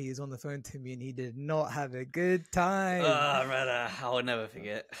just say he was on the phone to me, and he did not have a good time. Brother, I will never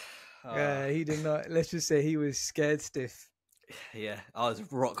forget. He did not. Let's just say he was scared stiff. Yeah, I was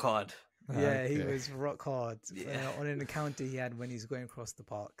rock hard. Yeah, he Okay. was rock hard Yeah. on an encounter he had when he's going across the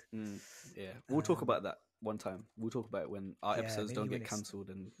park. Yeah, we'll talk about that one time. We'll talk about it when our Yeah, episodes maybe don't when get it's- cancelled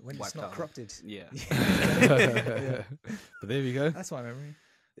and When wiped it's not out. corrupted. Yeah. Yeah. But there we go. That's my memory.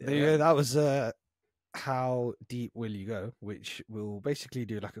 There you go. That was how deep will you go, which will basically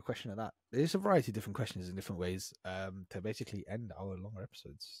do like a question of that. There's a variety of different questions in different ways to basically end our longer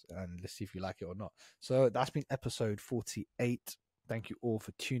episodes, and let's see if you like it or not. So that's been episode 48. Thank you all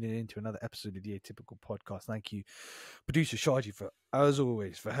for tuning in to another episode of the Atypical podcast. Thank you, producer Shaji, for, as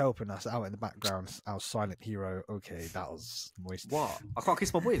always, for helping us out in the background. Our silent hero. Okay, that was moist. What? I can't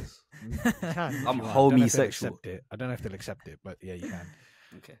kiss my boys. You can if I'm you want. I don't know if they'll homosexual. accept it. I don't know if they'll accept it, but yeah, you can.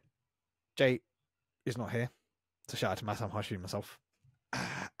 Okay. Jay is not here. So shout out to Masam, Harshu, and myself.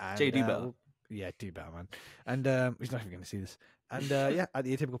 And, Jay, do better. Yeah, do better, man. And he's not even going to see this. And yeah, at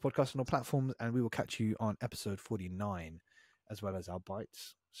the Atypical Podcast on all platforms. And we will catch you on episode 49, as well as our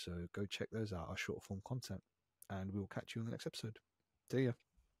bites. So go check those out, our short form content. And we will catch you on the next episode. See ya.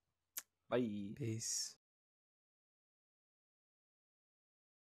 Bye. Peace.